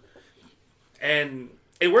 whatever. And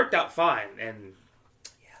it worked out fine, and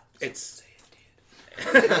it's...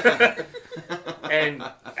 and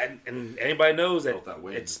anybody knows that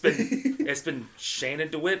it's been Shane and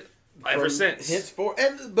DeWitt ever since. Henceforth.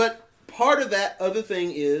 But part of that other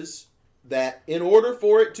thing is that in order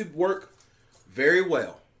for it to work very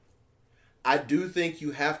well, I do think you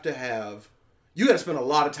have to spend a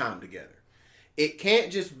lot of time together. It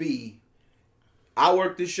can't just be, I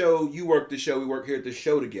work this show, you work this show, we work here at this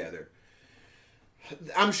show together.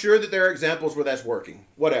 I'm sure that there are examples where that's working,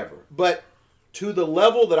 whatever. But to the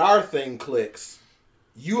level that our thing clicks,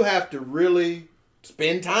 you have to really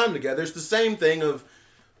spend time together. It's the same thing of,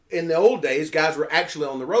 in the old days, guys were actually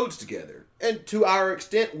on the roads together. And to our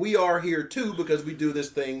extent, we are here too, because we do this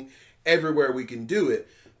thing everywhere we can do it.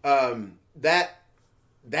 That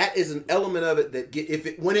is an element of it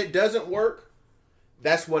that when it doesn't work,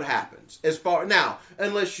 that's what happens. Now,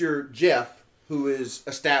 unless you're Jeff, who is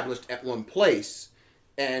established at one place,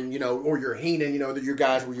 and or you're Heenan, your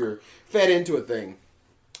guys where you're fed into a thing,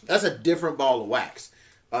 that's a different ball of wax.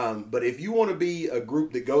 But if you want to be a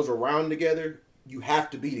group that goes around together, you have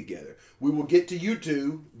to be together. We will get to you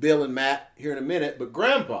two, Bill and Matt, here in a minute. But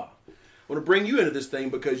Grandpa, I want to bring you into this thing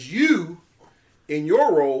because you, in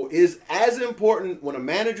your role, is as important when a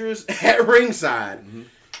manager is at ringside. Mm-hmm.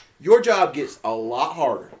 Your job gets a lot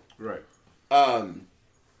harder. Right.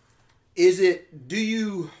 Do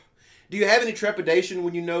you have any trepidation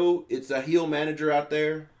when you know it's a heel manager out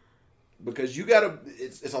there? Because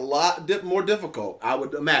it's a lot more difficult, I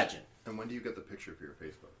would imagine. And when do you get the picture for your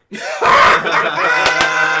Facebook?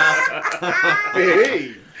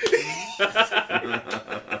 Hey.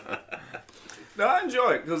 No, I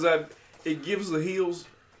enjoy it because it gives the heels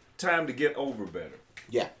time to get over better.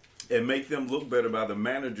 Yeah. And make them look better by the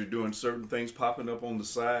manager doing certain things, popping up on the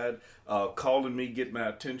side, calling me, get my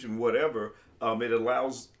attention, whatever.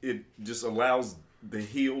 It just allows the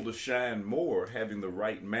heel to shine more, having the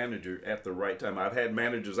right manager at the right time. I've had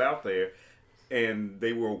managers out there, and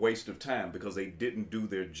they were a waste of time because they didn't do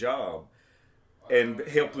their job and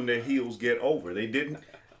helping their heels get over. They didn't.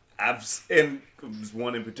 And there's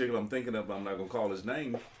one in particular I'm thinking of. I'm not gonna call his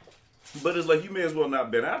name. But it's like you may as well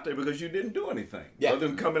not been out there because you didn't do anything. Yeah. Other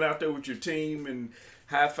than coming out there with your team and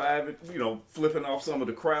high-fiving, flipping off some of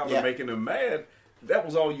the crowd and making them mad. That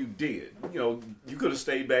was all you did. You could have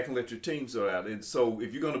stayed back and let your team sort out. And so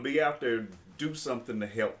if you're going to be out there, do something to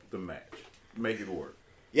help the match. Make it work.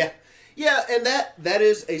 Yeah. Yeah, and that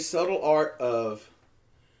is a subtle art of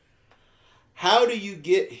how do you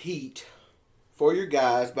get heat for your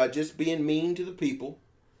guys by just being mean to the people.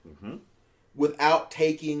 Mm-hmm. without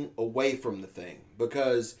taking away from the thing.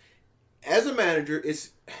 Because as a manager,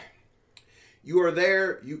 you are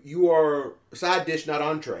there, you are side dish, not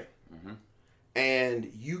entree. Mm-hmm.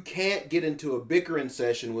 And you can't get into a bickering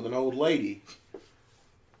session with an old lady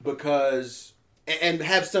because and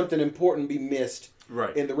have something important be missed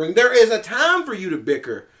Right. in the ring. There is a time for you to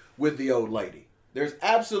bicker with the old lady. There's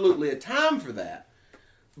absolutely a time for that.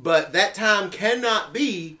 But that time cannot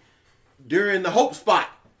be during the hope spot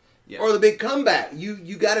or the big comeback.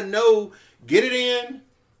 You got to know, get it in,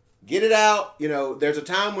 get it out. You know, there's a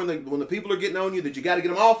time when the people are getting on you that you got to get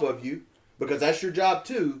them off of you because that's your job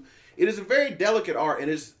too. It is a very delicate art, and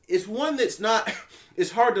it's one that's not. It's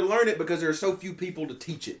hard to learn it because there are so few people to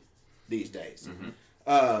teach it these days.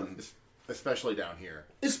 Mm-hmm. Especially down here.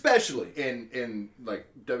 Especially in like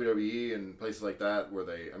WWE and places like that where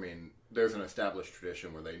there's an established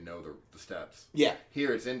tradition where they know the steps. Yeah.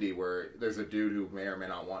 Here it's indie where there's a dude who may or may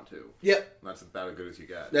not want to. Yep. And that's about as good as you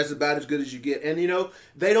get. That's about as good as you get. And,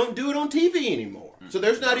 they don't do it on TV anymore. So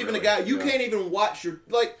there's not even really a guy. You can't even watch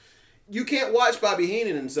you can't watch Bobby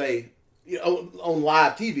Heenan and say, on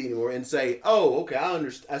live TV anymore and say, oh, okay,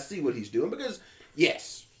 I see what he's doing. Because,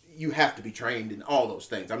 yes, you have to be trained in all those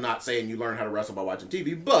things. I'm not saying you learn how to wrestle by watching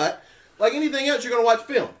TV, but like anything else, you're going to watch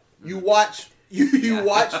film. You watch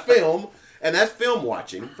watch film, and that's film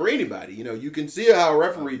watching for anybody. You can see how a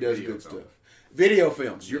referee does good stuff. Video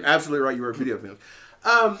films. You're absolutely right. You were video films.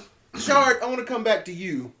 Shard, I want to come back to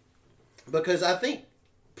you because I think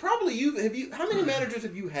probably how many managers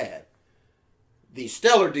have you had? The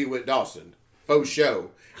stellar DeWitt Dawson, faux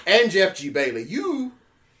show, and Jeff G. Bailey. You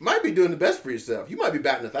might be doing the best for yourself. You might be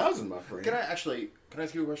batting 1,000, my friend. Can I ask you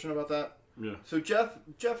a question about that? Yeah. So Jeff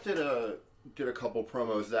did a couple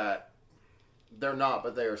promos that they're not,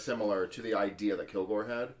 but they are similar to the idea that Kilgore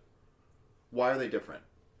had. Why are they different?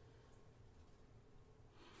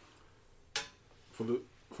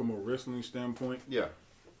 From a wrestling standpoint, yeah.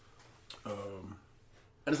 And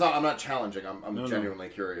it's not. I'm not challenging. I'm genuinely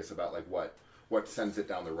curious about like what sends it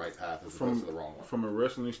down the right path as opposed to the wrong one. From a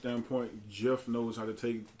wrestling standpoint, Jeff knows how to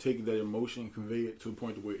take that emotion and convey it to the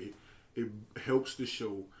point where it helps the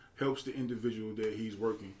show, helps the individual that he's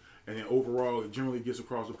working, and then overall it generally gets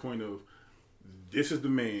across the point of this is the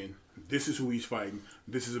man, this is who he's fighting,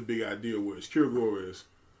 this is a big idea. Whereas Kilgore is,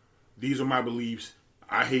 these are my beliefs,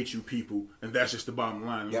 I hate you people, and that's just the bottom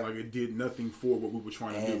line. Yep. Like it did nothing for what we were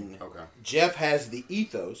trying to do. Okay. Jeff has the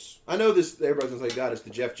ethos. I know this. Everybody's gonna say, "God, it's the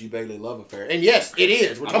Jeff G. Bailey love affair," and yes, it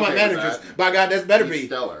is. We're talking about managers. By God, that's better be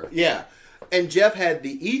stellar. Yeah, and Jeff had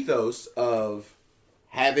the ethos of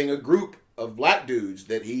having a group of black dudes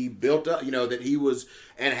that he built up. That he was,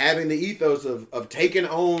 and having the ethos of taking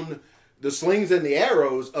on the slings and the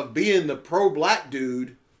arrows of being the pro-black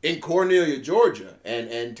dude in Cornelia, Georgia,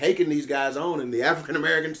 and taking these guys on, and the African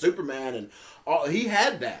American Superman, and all, he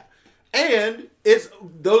had that. And it's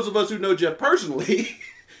those of us who know Jeff personally,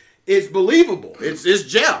 it's believable. It's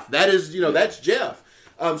Jeff. That is, that's Jeff.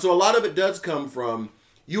 So a lot of it does come from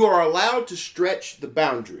you are allowed to stretch the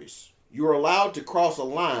boundaries. You are allowed to cross a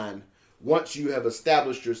line once you have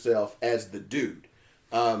established yourself as the dude.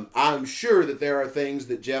 I'm sure that there are things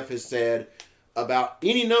that Jeff has said about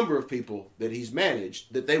any number of people that he's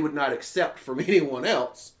managed that they would not accept from anyone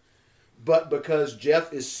else, but because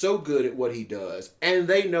Jeff is so good at what he does, and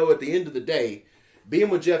they know at the end of the day, being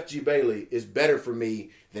with Jeff G. Bailey is better for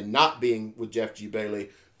me than not being with Jeff G.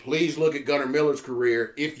 Bailey. Please look at Gunnar Miller's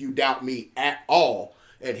career if you doubt me at all,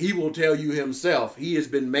 and he will tell you himself he has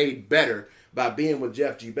been made better by being with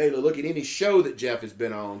Jeff G. Bailey. Look at any show that Jeff has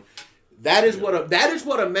been on. That is what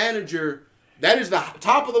a manager. That is the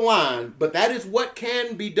top of the line, but that is what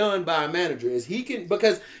can be done by a manager.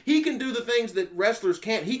 Because he can do the things that wrestlers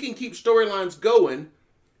can't. He can keep storylines going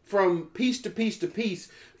from piece to piece to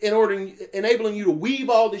piece enabling you to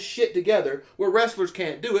weave all this shit together where wrestlers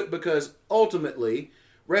can't do it because ultimately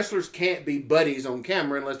wrestlers can't be buddies on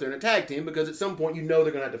camera unless they're in a tag team because at some point they're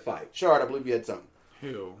going to have to fight. Shard, I believe you had something.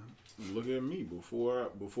 Hell, look at me. Before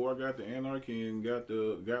I got to Anarchy and got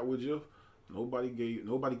with Jeff,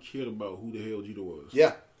 nobody cared about who the hell Jeter was.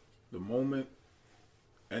 Yeah. The moment,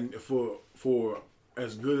 and for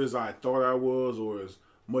as good as I thought I was, or as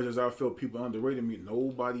much as I felt people underrated me,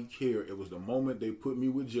 nobody cared. It was the moment they put me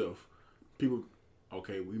with Jeff. People,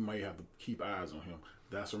 okay, we might have to keep eyes on him.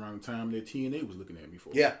 That's around the time that TNA was looking at me for.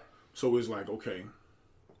 Yeah. So it's like, okay,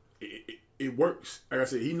 it works. Like I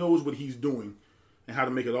said, he knows what he's doing and how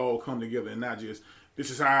to make it all come together, and not just this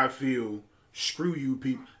is how I feel. Screw you,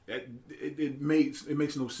 people. It makes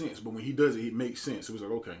no sense. But when he does it, it makes sense. It was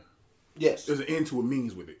like, okay. Yes. There's an end to a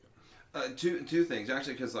means with it. Two things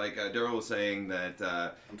actually, because like Daryl was saying that.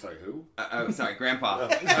 I'm sorry, who? Sorry, Grandpa.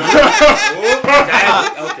 Okay.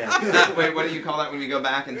 Wait, what do you call that when we go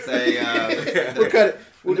back and say? We'll cut it.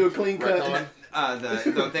 We'll do a clean cut.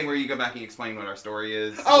 The thing where you go back and you explain what our story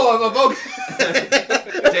is. Oh, I'm okay.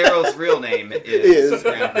 Daryl's real name is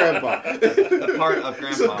Grandpa. The part of Grandpa.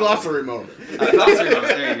 It's a glossary moment. Glossary moment.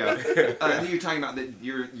 There you go. You're talking about that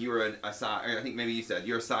you're a side. I think maybe you said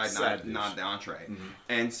you're a side not the entree. Mm-hmm.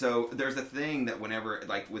 And so there's a thing that whenever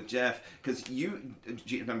like with Jeff, because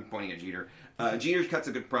I'm pointing at Jeter. Jeter cuts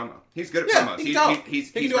a good promo. He's good at promos. He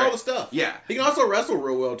can do all the stuff. Yeah. He can also wrestle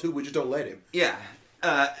real well too. We just don't let him. Yeah.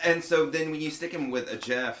 And so then when you stick him with a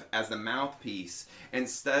Jeff as the mouthpiece,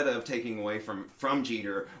 instead of taking away from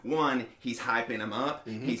Jeter, one, he's hyping him up,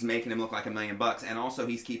 he's making him look like $1 million, and also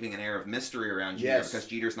he's keeping an air of mystery around Jeter because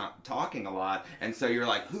Jeter's not talking a lot, and so you're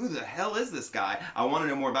like, who the hell is this guy? I want to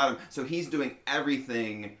know more about him. So he's doing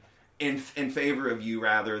everything in favor of you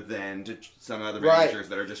rather than some other managers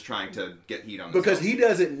that are just trying to get heat on because he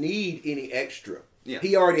doesn't need any extra. Yeah.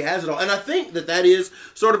 He already has it all. And I think that is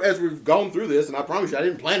sort of, as we've gone through this, and I promise you I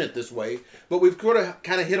didn't plan it this way, but we've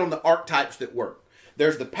kind of hit on the archetypes that work.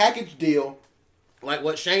 There's the package deal, like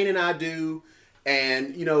what Shane and I do,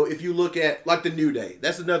 and, you know, if you look at, like the New Day,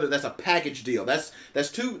 that's a package deal. That's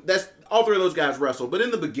all three of those guys wrestle. But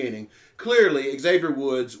in the beginning, clearly, Xavier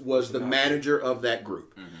Woods was the manager of that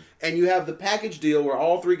group. Mm-hmm. And you have the package deal where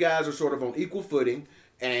all three guys are sort of on equal footing,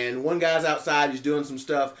 and one guy's outside, he's doing some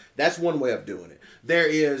stuff. That's one way of doing it. There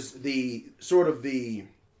is the sort of the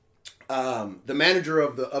manager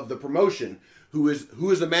of the promotion who is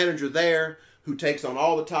the manager there, who takes on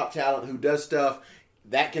all the top talent, who does stuff.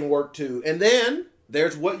 That can work too. And then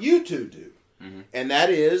there's what you two do. Mm-hmm. And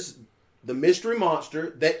that is the mystery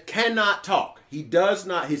monster that cannot talk.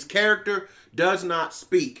 His character does not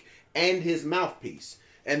speak, and his mouthpiece.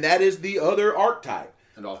 And that is the other archetype.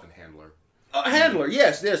 And often handler. Handler,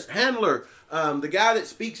 yes, handler. The guy that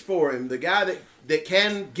speaks for him, the guy that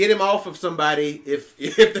can get him off of somebody if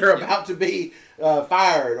they're about to be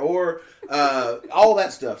fired, or all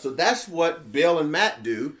that stuff. So that's what Bill and Matt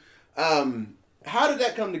do. How did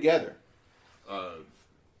that come together?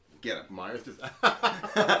 Get him, Myers.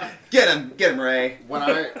 Get him, Ray. When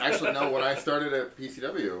I started at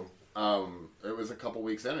PCW, it was a couple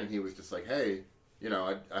weeks in, and he was just like, "Hey, you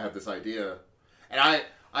know, I have this idea," and I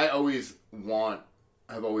have always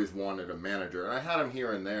wanted a manager, and I had him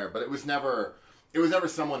here and there, but it was never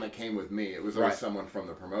someone that came with me. It was always someone from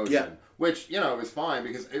the promotion, which, you know, it was fine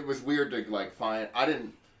because it was weird to like find. I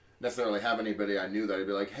didn't necessarily have anybody I knew that I'd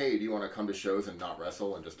be like, hey, do you want to come to shows and not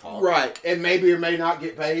wrestle and just talk? Right, and maybe or may not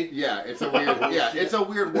get paid. Yeah, it's a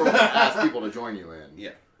weird world to ask people to join you in.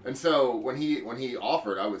 Yeah. And so when he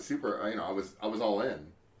offered, I was super, I was all in.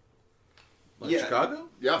 Like Chicago?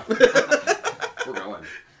 Yeah. We're going.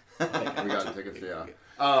 We got tickets, yeah.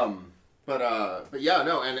 But yeah,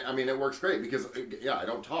 no, and I mean, it works great because, I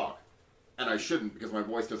don't talk. And I shouldn't because my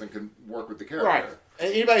voice doesn't work with the character. Right.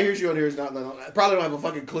 And anybody hears you on here is probably don't have a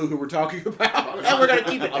fucking clue who we're talking about. And we're going to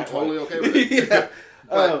keep it I'm totally okay with it.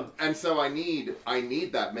 Yeah. And so I need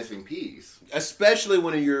that missing piece. Especially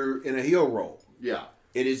when you're in a heel role. Yeah.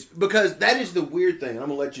 It is, because that is the weird thing. I'm going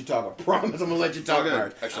to let you talk. I promise I'm going to let you talk.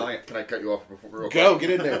 Actually, can I cut you off real quick? Go, get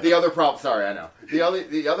in there. The other problem, sorry, I know.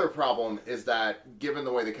 The other problem is that given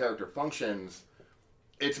the way the character functions,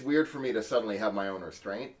 it's weird for me to suddenly have my own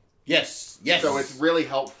restraint. Yes. So it's really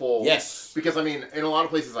helpful. Yes. Because, I mean, in a lot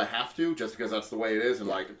of places I have to, just because that's the way it is,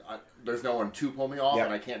 and there's no one to pull me off,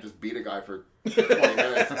 and I can't just beat a guy for 20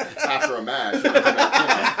 minutes after a match.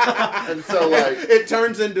 And so, it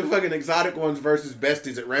turns into fucking Exotic Ones versus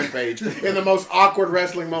Besties at Rampage in the most awkward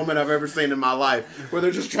wrestling moment I've ever seen in my life, where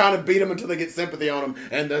they're just trying to beat them until they get sympathy on them,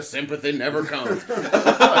 and the sympathy never comes.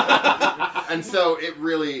 And so it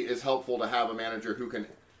really is helpful to have a manager who can,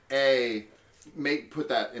 A, put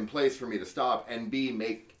that in place for me to stop, and B,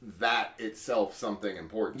 make that itself something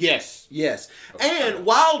important. Yes. And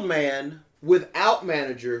Wildman, without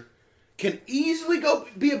manager, can easily go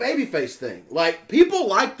be a babyface thing. Like, people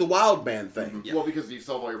like the Wildman thing. Mm-hmm. Yeah. Well, because you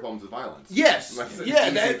solve all your problems with violence. Yes. That's an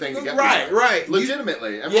easy thing to get right.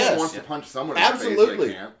 Legitimately. Everyone wants to punch someone in the face. Absolutely.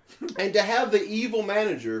 They can't. And to have the evil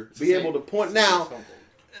manager be able to point. Now,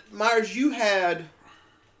 Myers, you had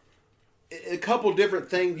a couple different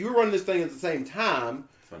things. You were running this thing at the same time,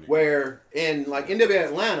 where in like NWA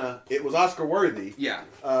Atlanta, it was Oscar Worthy. Yeah.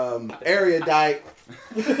 Erudite.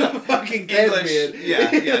 Fucking English.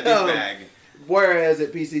 Yeah, bag. Whereas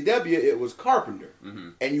at PCW, it was Carpenter,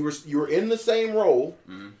 and you were in the same role.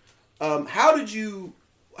 Mm-hmm. How did you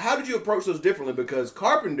approach those differently? Because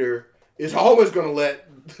Carpenter is always going to let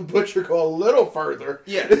the Butcher go a little further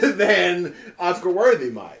than Oscar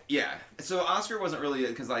Worthy might. Yeah. So Oscar wasn't really,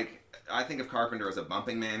 because like I think of Carpenter as a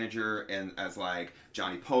bumping manager and as like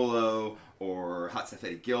Johnny Polo or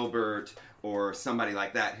Hatsefeti Gilbert or somebody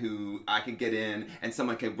like that who I could get in and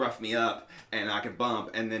someone could rough me up and I could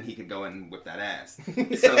bump and then he could go and whip that ass.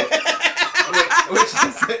 So,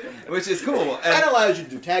 which is cool. That allows you to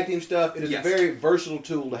do tag team stuff. It is a very versatile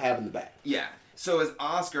tool to have in the back. Yeah. So as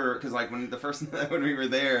Oscar, because like when we were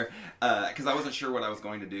there, because I wasn't sure what I was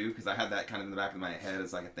going to do, because I had that kind of in the back of my head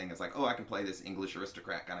as like a thing. It's like, oh, I can play this English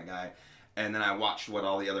aristocrat kind of guy. And then I watched what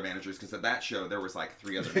all the other managers, because at that show there was like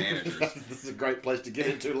 3 other managers. This is a great place to get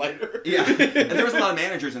into later. Yeah, and there was a lot of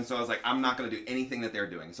managers, and so I was like, I'm not going to do anything that they're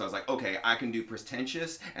doing. So I was like, okay, I can do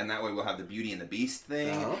pretentious, and that way we'll have the Beauty and the Beast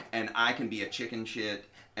thing, and I can be a chicken shit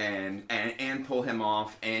and pull him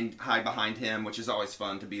off and hide behind him, which is always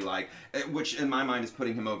fun to be like, which in my mind is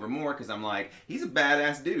putting him over more, because I'm like, he's a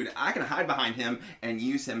badass dude. I can hide behind him and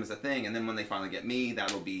use him as a thing, and then when they finally get me,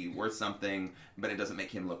 that'll be worth something, but it doesn't make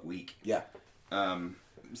him look weak. Yeah.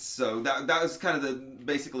 So that was kind of the,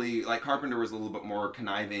 basically, like Carpenter was a little bit more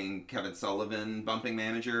conniving Kevin Sullivan bumping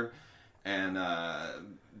manager, and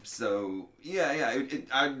so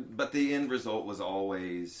but the end result was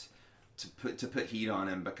always to put heat on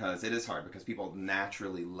him, because it is hard, because people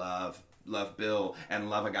naturally love Bill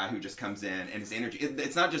and love a guy who just comes in and his energy.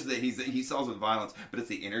 It's not just that he sells with violence, but it's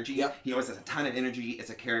the energy. Yep. He always has a ton of energy.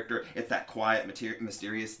 It's a character. It's that quiet,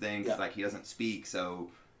 mysterious thing. It's like he doesn't speak,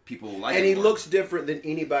 so people like. And him he more. looks different than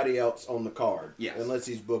anybody else on the card. Yes. Unless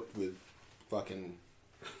he's booked with fucking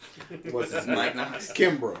what's his Mike name? Knox.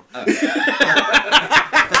 Kimbrough.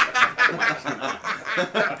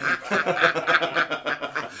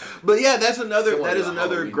 But yeah, that is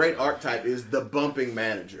another great archetype, is the bumping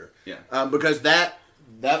manager. Yeah. Because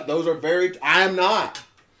those are very. I am not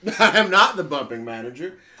the bumping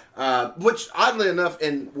manager. Which oddly enough,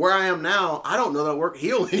 and where I am now, I don't know that I work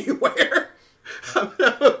heel anywhere. I'm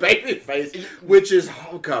a baby face, which is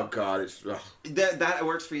God, it's that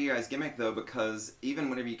works for you guys' gimmick though, because even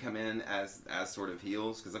whenever you come in as sort of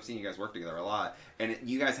heels, because I've seen you guys work together a lot, and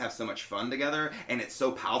you guys have so much fun together, and it's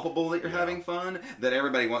so palpable that you're having fun that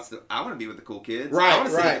everybody wants to. I want to be with the cool kids. Right. I want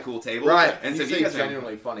to sit at the cool table. Right. And so you you say guys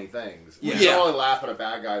genuinely funny things. Yeah. You can only laugh at a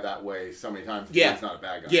bad guy that way so many times. Yeah. He's not a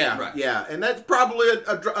bad guy. Yeah, Right. yeah, and that's probably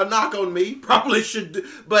a knock on me. Probably should,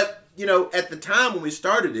 but at the time when we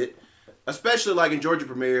started it, especially like in Georgia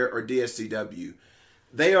Premier or DSCW,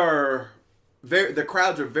 the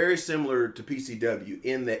crowds are very similar to PCW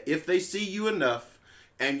in that if they see you enough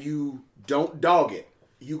and you don't dog it,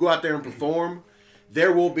 you go out there and perform,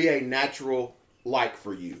 there will be a natural like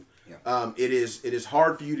for you. Yeah. It is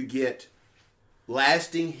hard for you to get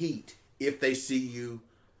lasting heat if they see you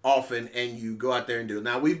often and you go out there and do it.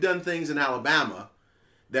 Now, we've done things in Alabama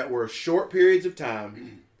that were short periods of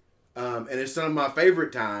time. And it's some of my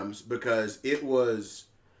favorite times because it was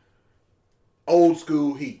old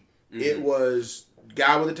school heat. Mm-hmm. It was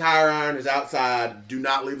guy with a tire iron is outside. Do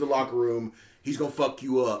not leave the locker room. He's gonna fuck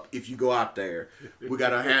you up if you go out there. We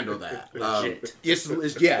gotta handle that. Legit. It's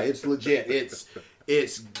legit.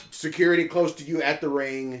 It's security close to you at the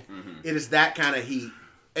ring. Mm-hmm. It is that kind of heat,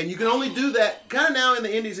 and you can only do that kind of now in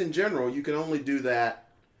the indies in general. You can only do that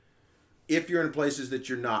if you're in places that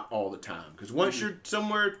you're not all the time. Because once you're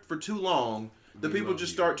somewhere for too long, the people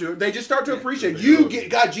just start to appreciate you.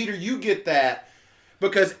 Jeter, you get that.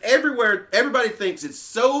 Because everybody thinks it's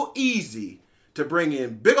so easy to bring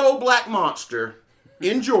in big old black monster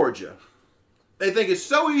in Georgia. They think it's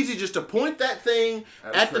so easy just to point that thing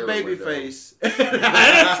at the baby face. At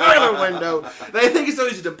a trailer window. They think it's so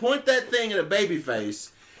easy to point that thing at a baby face.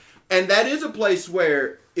 And that is a place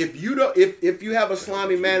where if you have a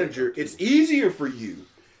slimy manager, it's easier for you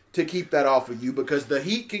to keep that off of you because the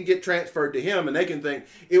heat can get transferred to him and they can think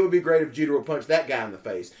it would be great if Jeter would punch that guy in the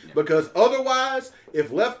face. Yeah. Because otherwise,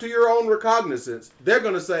 if left to your own recognizance, they're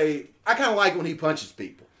going to say, I kind of like when he punches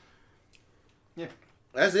people. Yeah.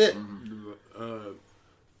 That's it. To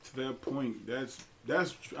that point, that's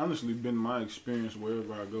honestly been my experience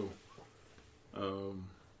wherever I go.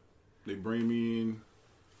 They bring me in,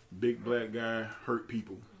 big black guy, hurt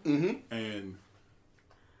people. Mm-hmm. And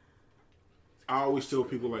I always tell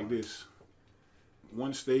people like this: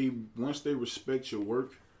 once they respect your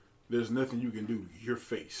work, there's nothing you can do. Your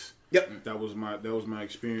face. Yep. That was my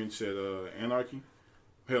experience at Anarchy.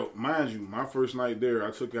 Hell, mind you, my first night there,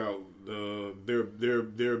 I took out their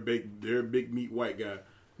big meat white guy,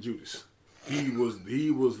 Judas. He was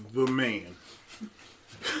the man.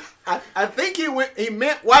 I think he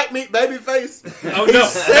meant white meat baby face. Oh no! He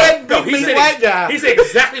said big meat white guy. He said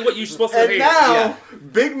exactly what you're supposed to hear. And now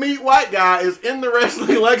big meat white guy is in the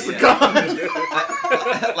wrestling lexicon.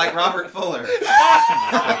 Like Robert Fuller.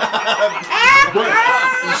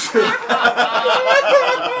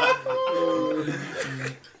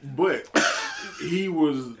 But he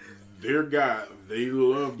was their guy. They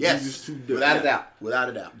loved Jesus to death. Without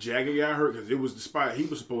a doubt. Jagger got hurt because it was the spot he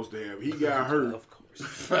was supposed to have. He got hurt. Of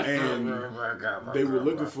course. And they were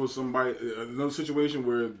looking for somebody, another situation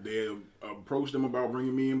where they approached them about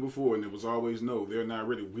bringing me in before, and it was always, no, they're not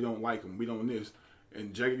ready. We don't like them. We don't this.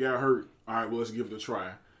 And Jagger got hurt. All right, well, let's give it a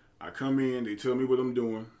try. I come in. They tell me what I'm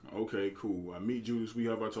doing. Okay, cool. I meet Judas. We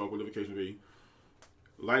have our talk, whatever the case may be.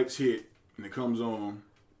 Lights hit, and it comes on.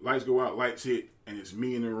 Lights go out, lights hit, and it's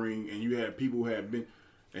me in the ring, and you have people who have been,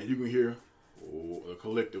 and you can hear a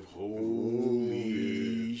collective,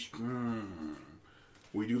 holy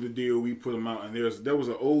We do the deal, we put them out, and there was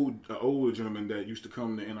an older gentleman that used to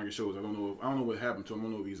come to Anarchy shows. I don't know what happened to him. I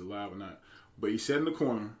don't know if he's alive or not. But he sat in the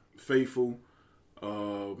corner, faithful,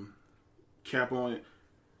 cap on it,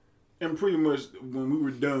 and pretty much when we were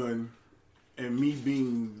done, and me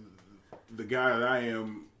being the guy that I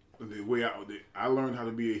am, the way I learned how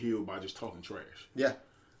to be a heel by just talking trash. Yeah.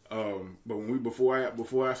 But when before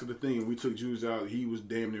I said the thing, we took Juice out. He was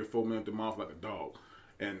damn near foaming at the mouth like a dog,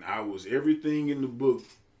 and I was everything in the book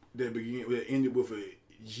that ended with a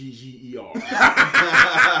GGER.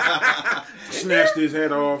 Snatched his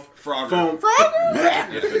head off. Frogger.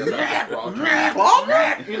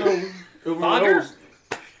 You know, it was one of those.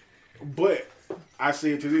 But I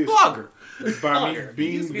say it to this. Blogger. By me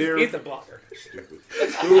being there. He's a blogger. Stupid.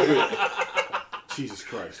 Jesus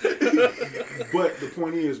Christ. But the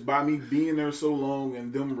point is, by me being there so long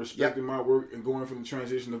and them respecting my work and going from the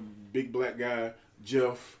transition of big black guy,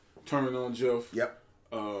 Jeff, turning on Jeff. Yep.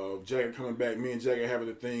 Jagger coming back, me and Jagger having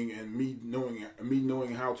a thing, and me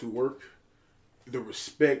knowing how to work. The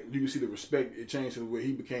respect, you can see the respect, it changed to where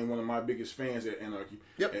he became one of my biggest fans at Anarchy.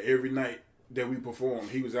 Yep. And every night that we performed,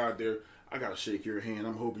 he was out there. I gotta shake your hand.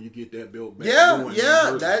 I'm hoping you get that belt back. Yeah.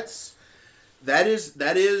 That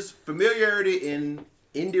is familiarity in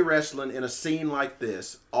indie wrestling in a scene like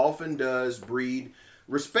this often does breed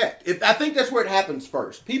respect. I think that's where it happens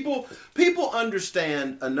first. People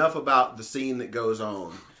understand enough about the scene that goes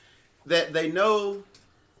on that they know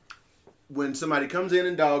when somebody comes in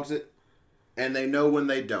and dogs it, and they know when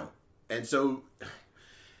they don't. And so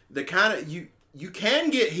the kind of you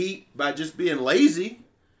can get heat by just being lazy.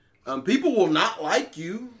 People will not like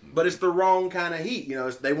you, but it's the wrong kind of heat. You know,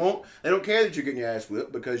 they don't care that you're getting your ass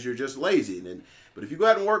whipped because you're just lazy. But if you go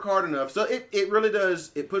out and work hard enough, so it really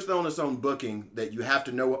does. It puts on its own booking that you have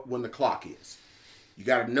to know when the clock is. You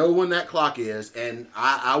got to know when that clock is. And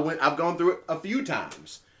I've gone through it a few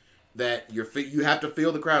times that you have to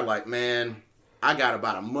feel the crowd like, man, I got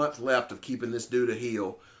about a month left of keeping this dude a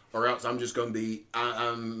heel, or else I'm just going to be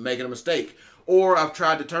I'm making a mistake. Or I've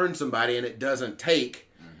tried to turn somebody and it doesn't take.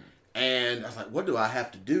 And I was like, what do I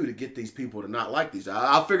have to do to get these people to not like these?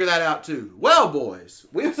 I'll figure that out too. Well, boys,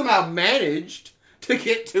 we've somehow managed to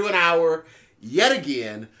get to an hour yet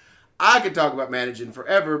again. I could talk about managing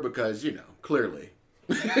forever because, clearly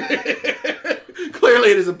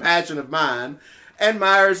it is a passion of mine. And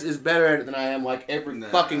Myers is better at it than I am, like every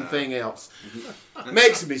fucking thing else.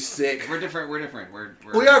 Makes me sick. We're different.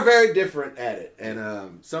 We are very different at it.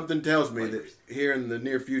 And something tells me that here in the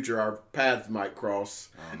near future, our paths might cross.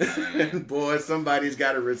 Oh, and boy, somebody's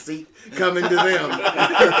got a receipt coming to them.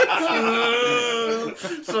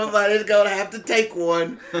 Somebody's going to have to take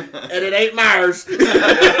one. And it ain't Myers. It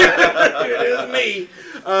is me.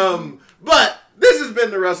 But this has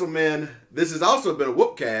been the Wrassle Men. This has also been a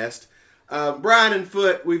Whoopcast. Brian and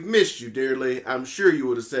Foot, we've missed you dearly. I'm sure you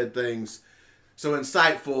would have said things so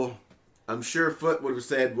insightful. I'm sure Foot would have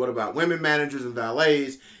said, what about women managers and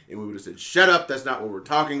valets? And we would have said, shut up, that's not what we're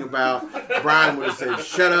talking about. Brian would have said,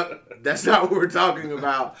 shut up, that's not what we're talking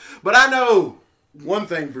about. But I know one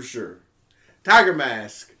thing for sure. Tiger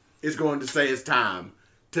Mask is going to say it's time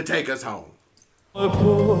to take us home. My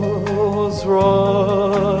pulse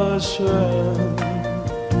rushing,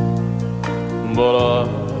 but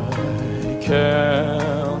I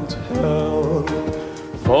can't help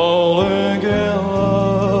falling in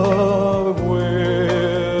love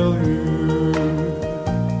with you.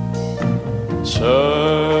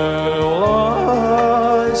 Shall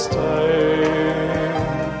I stay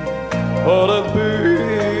or to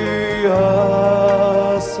be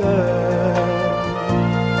a sin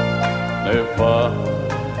if I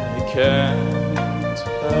can't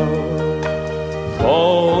help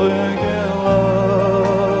falling in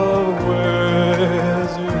love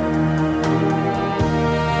with you?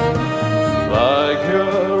 Like a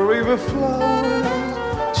river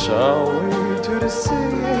flows, shall we to the sea?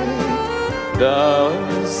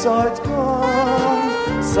 darling, so it's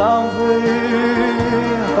gone. Something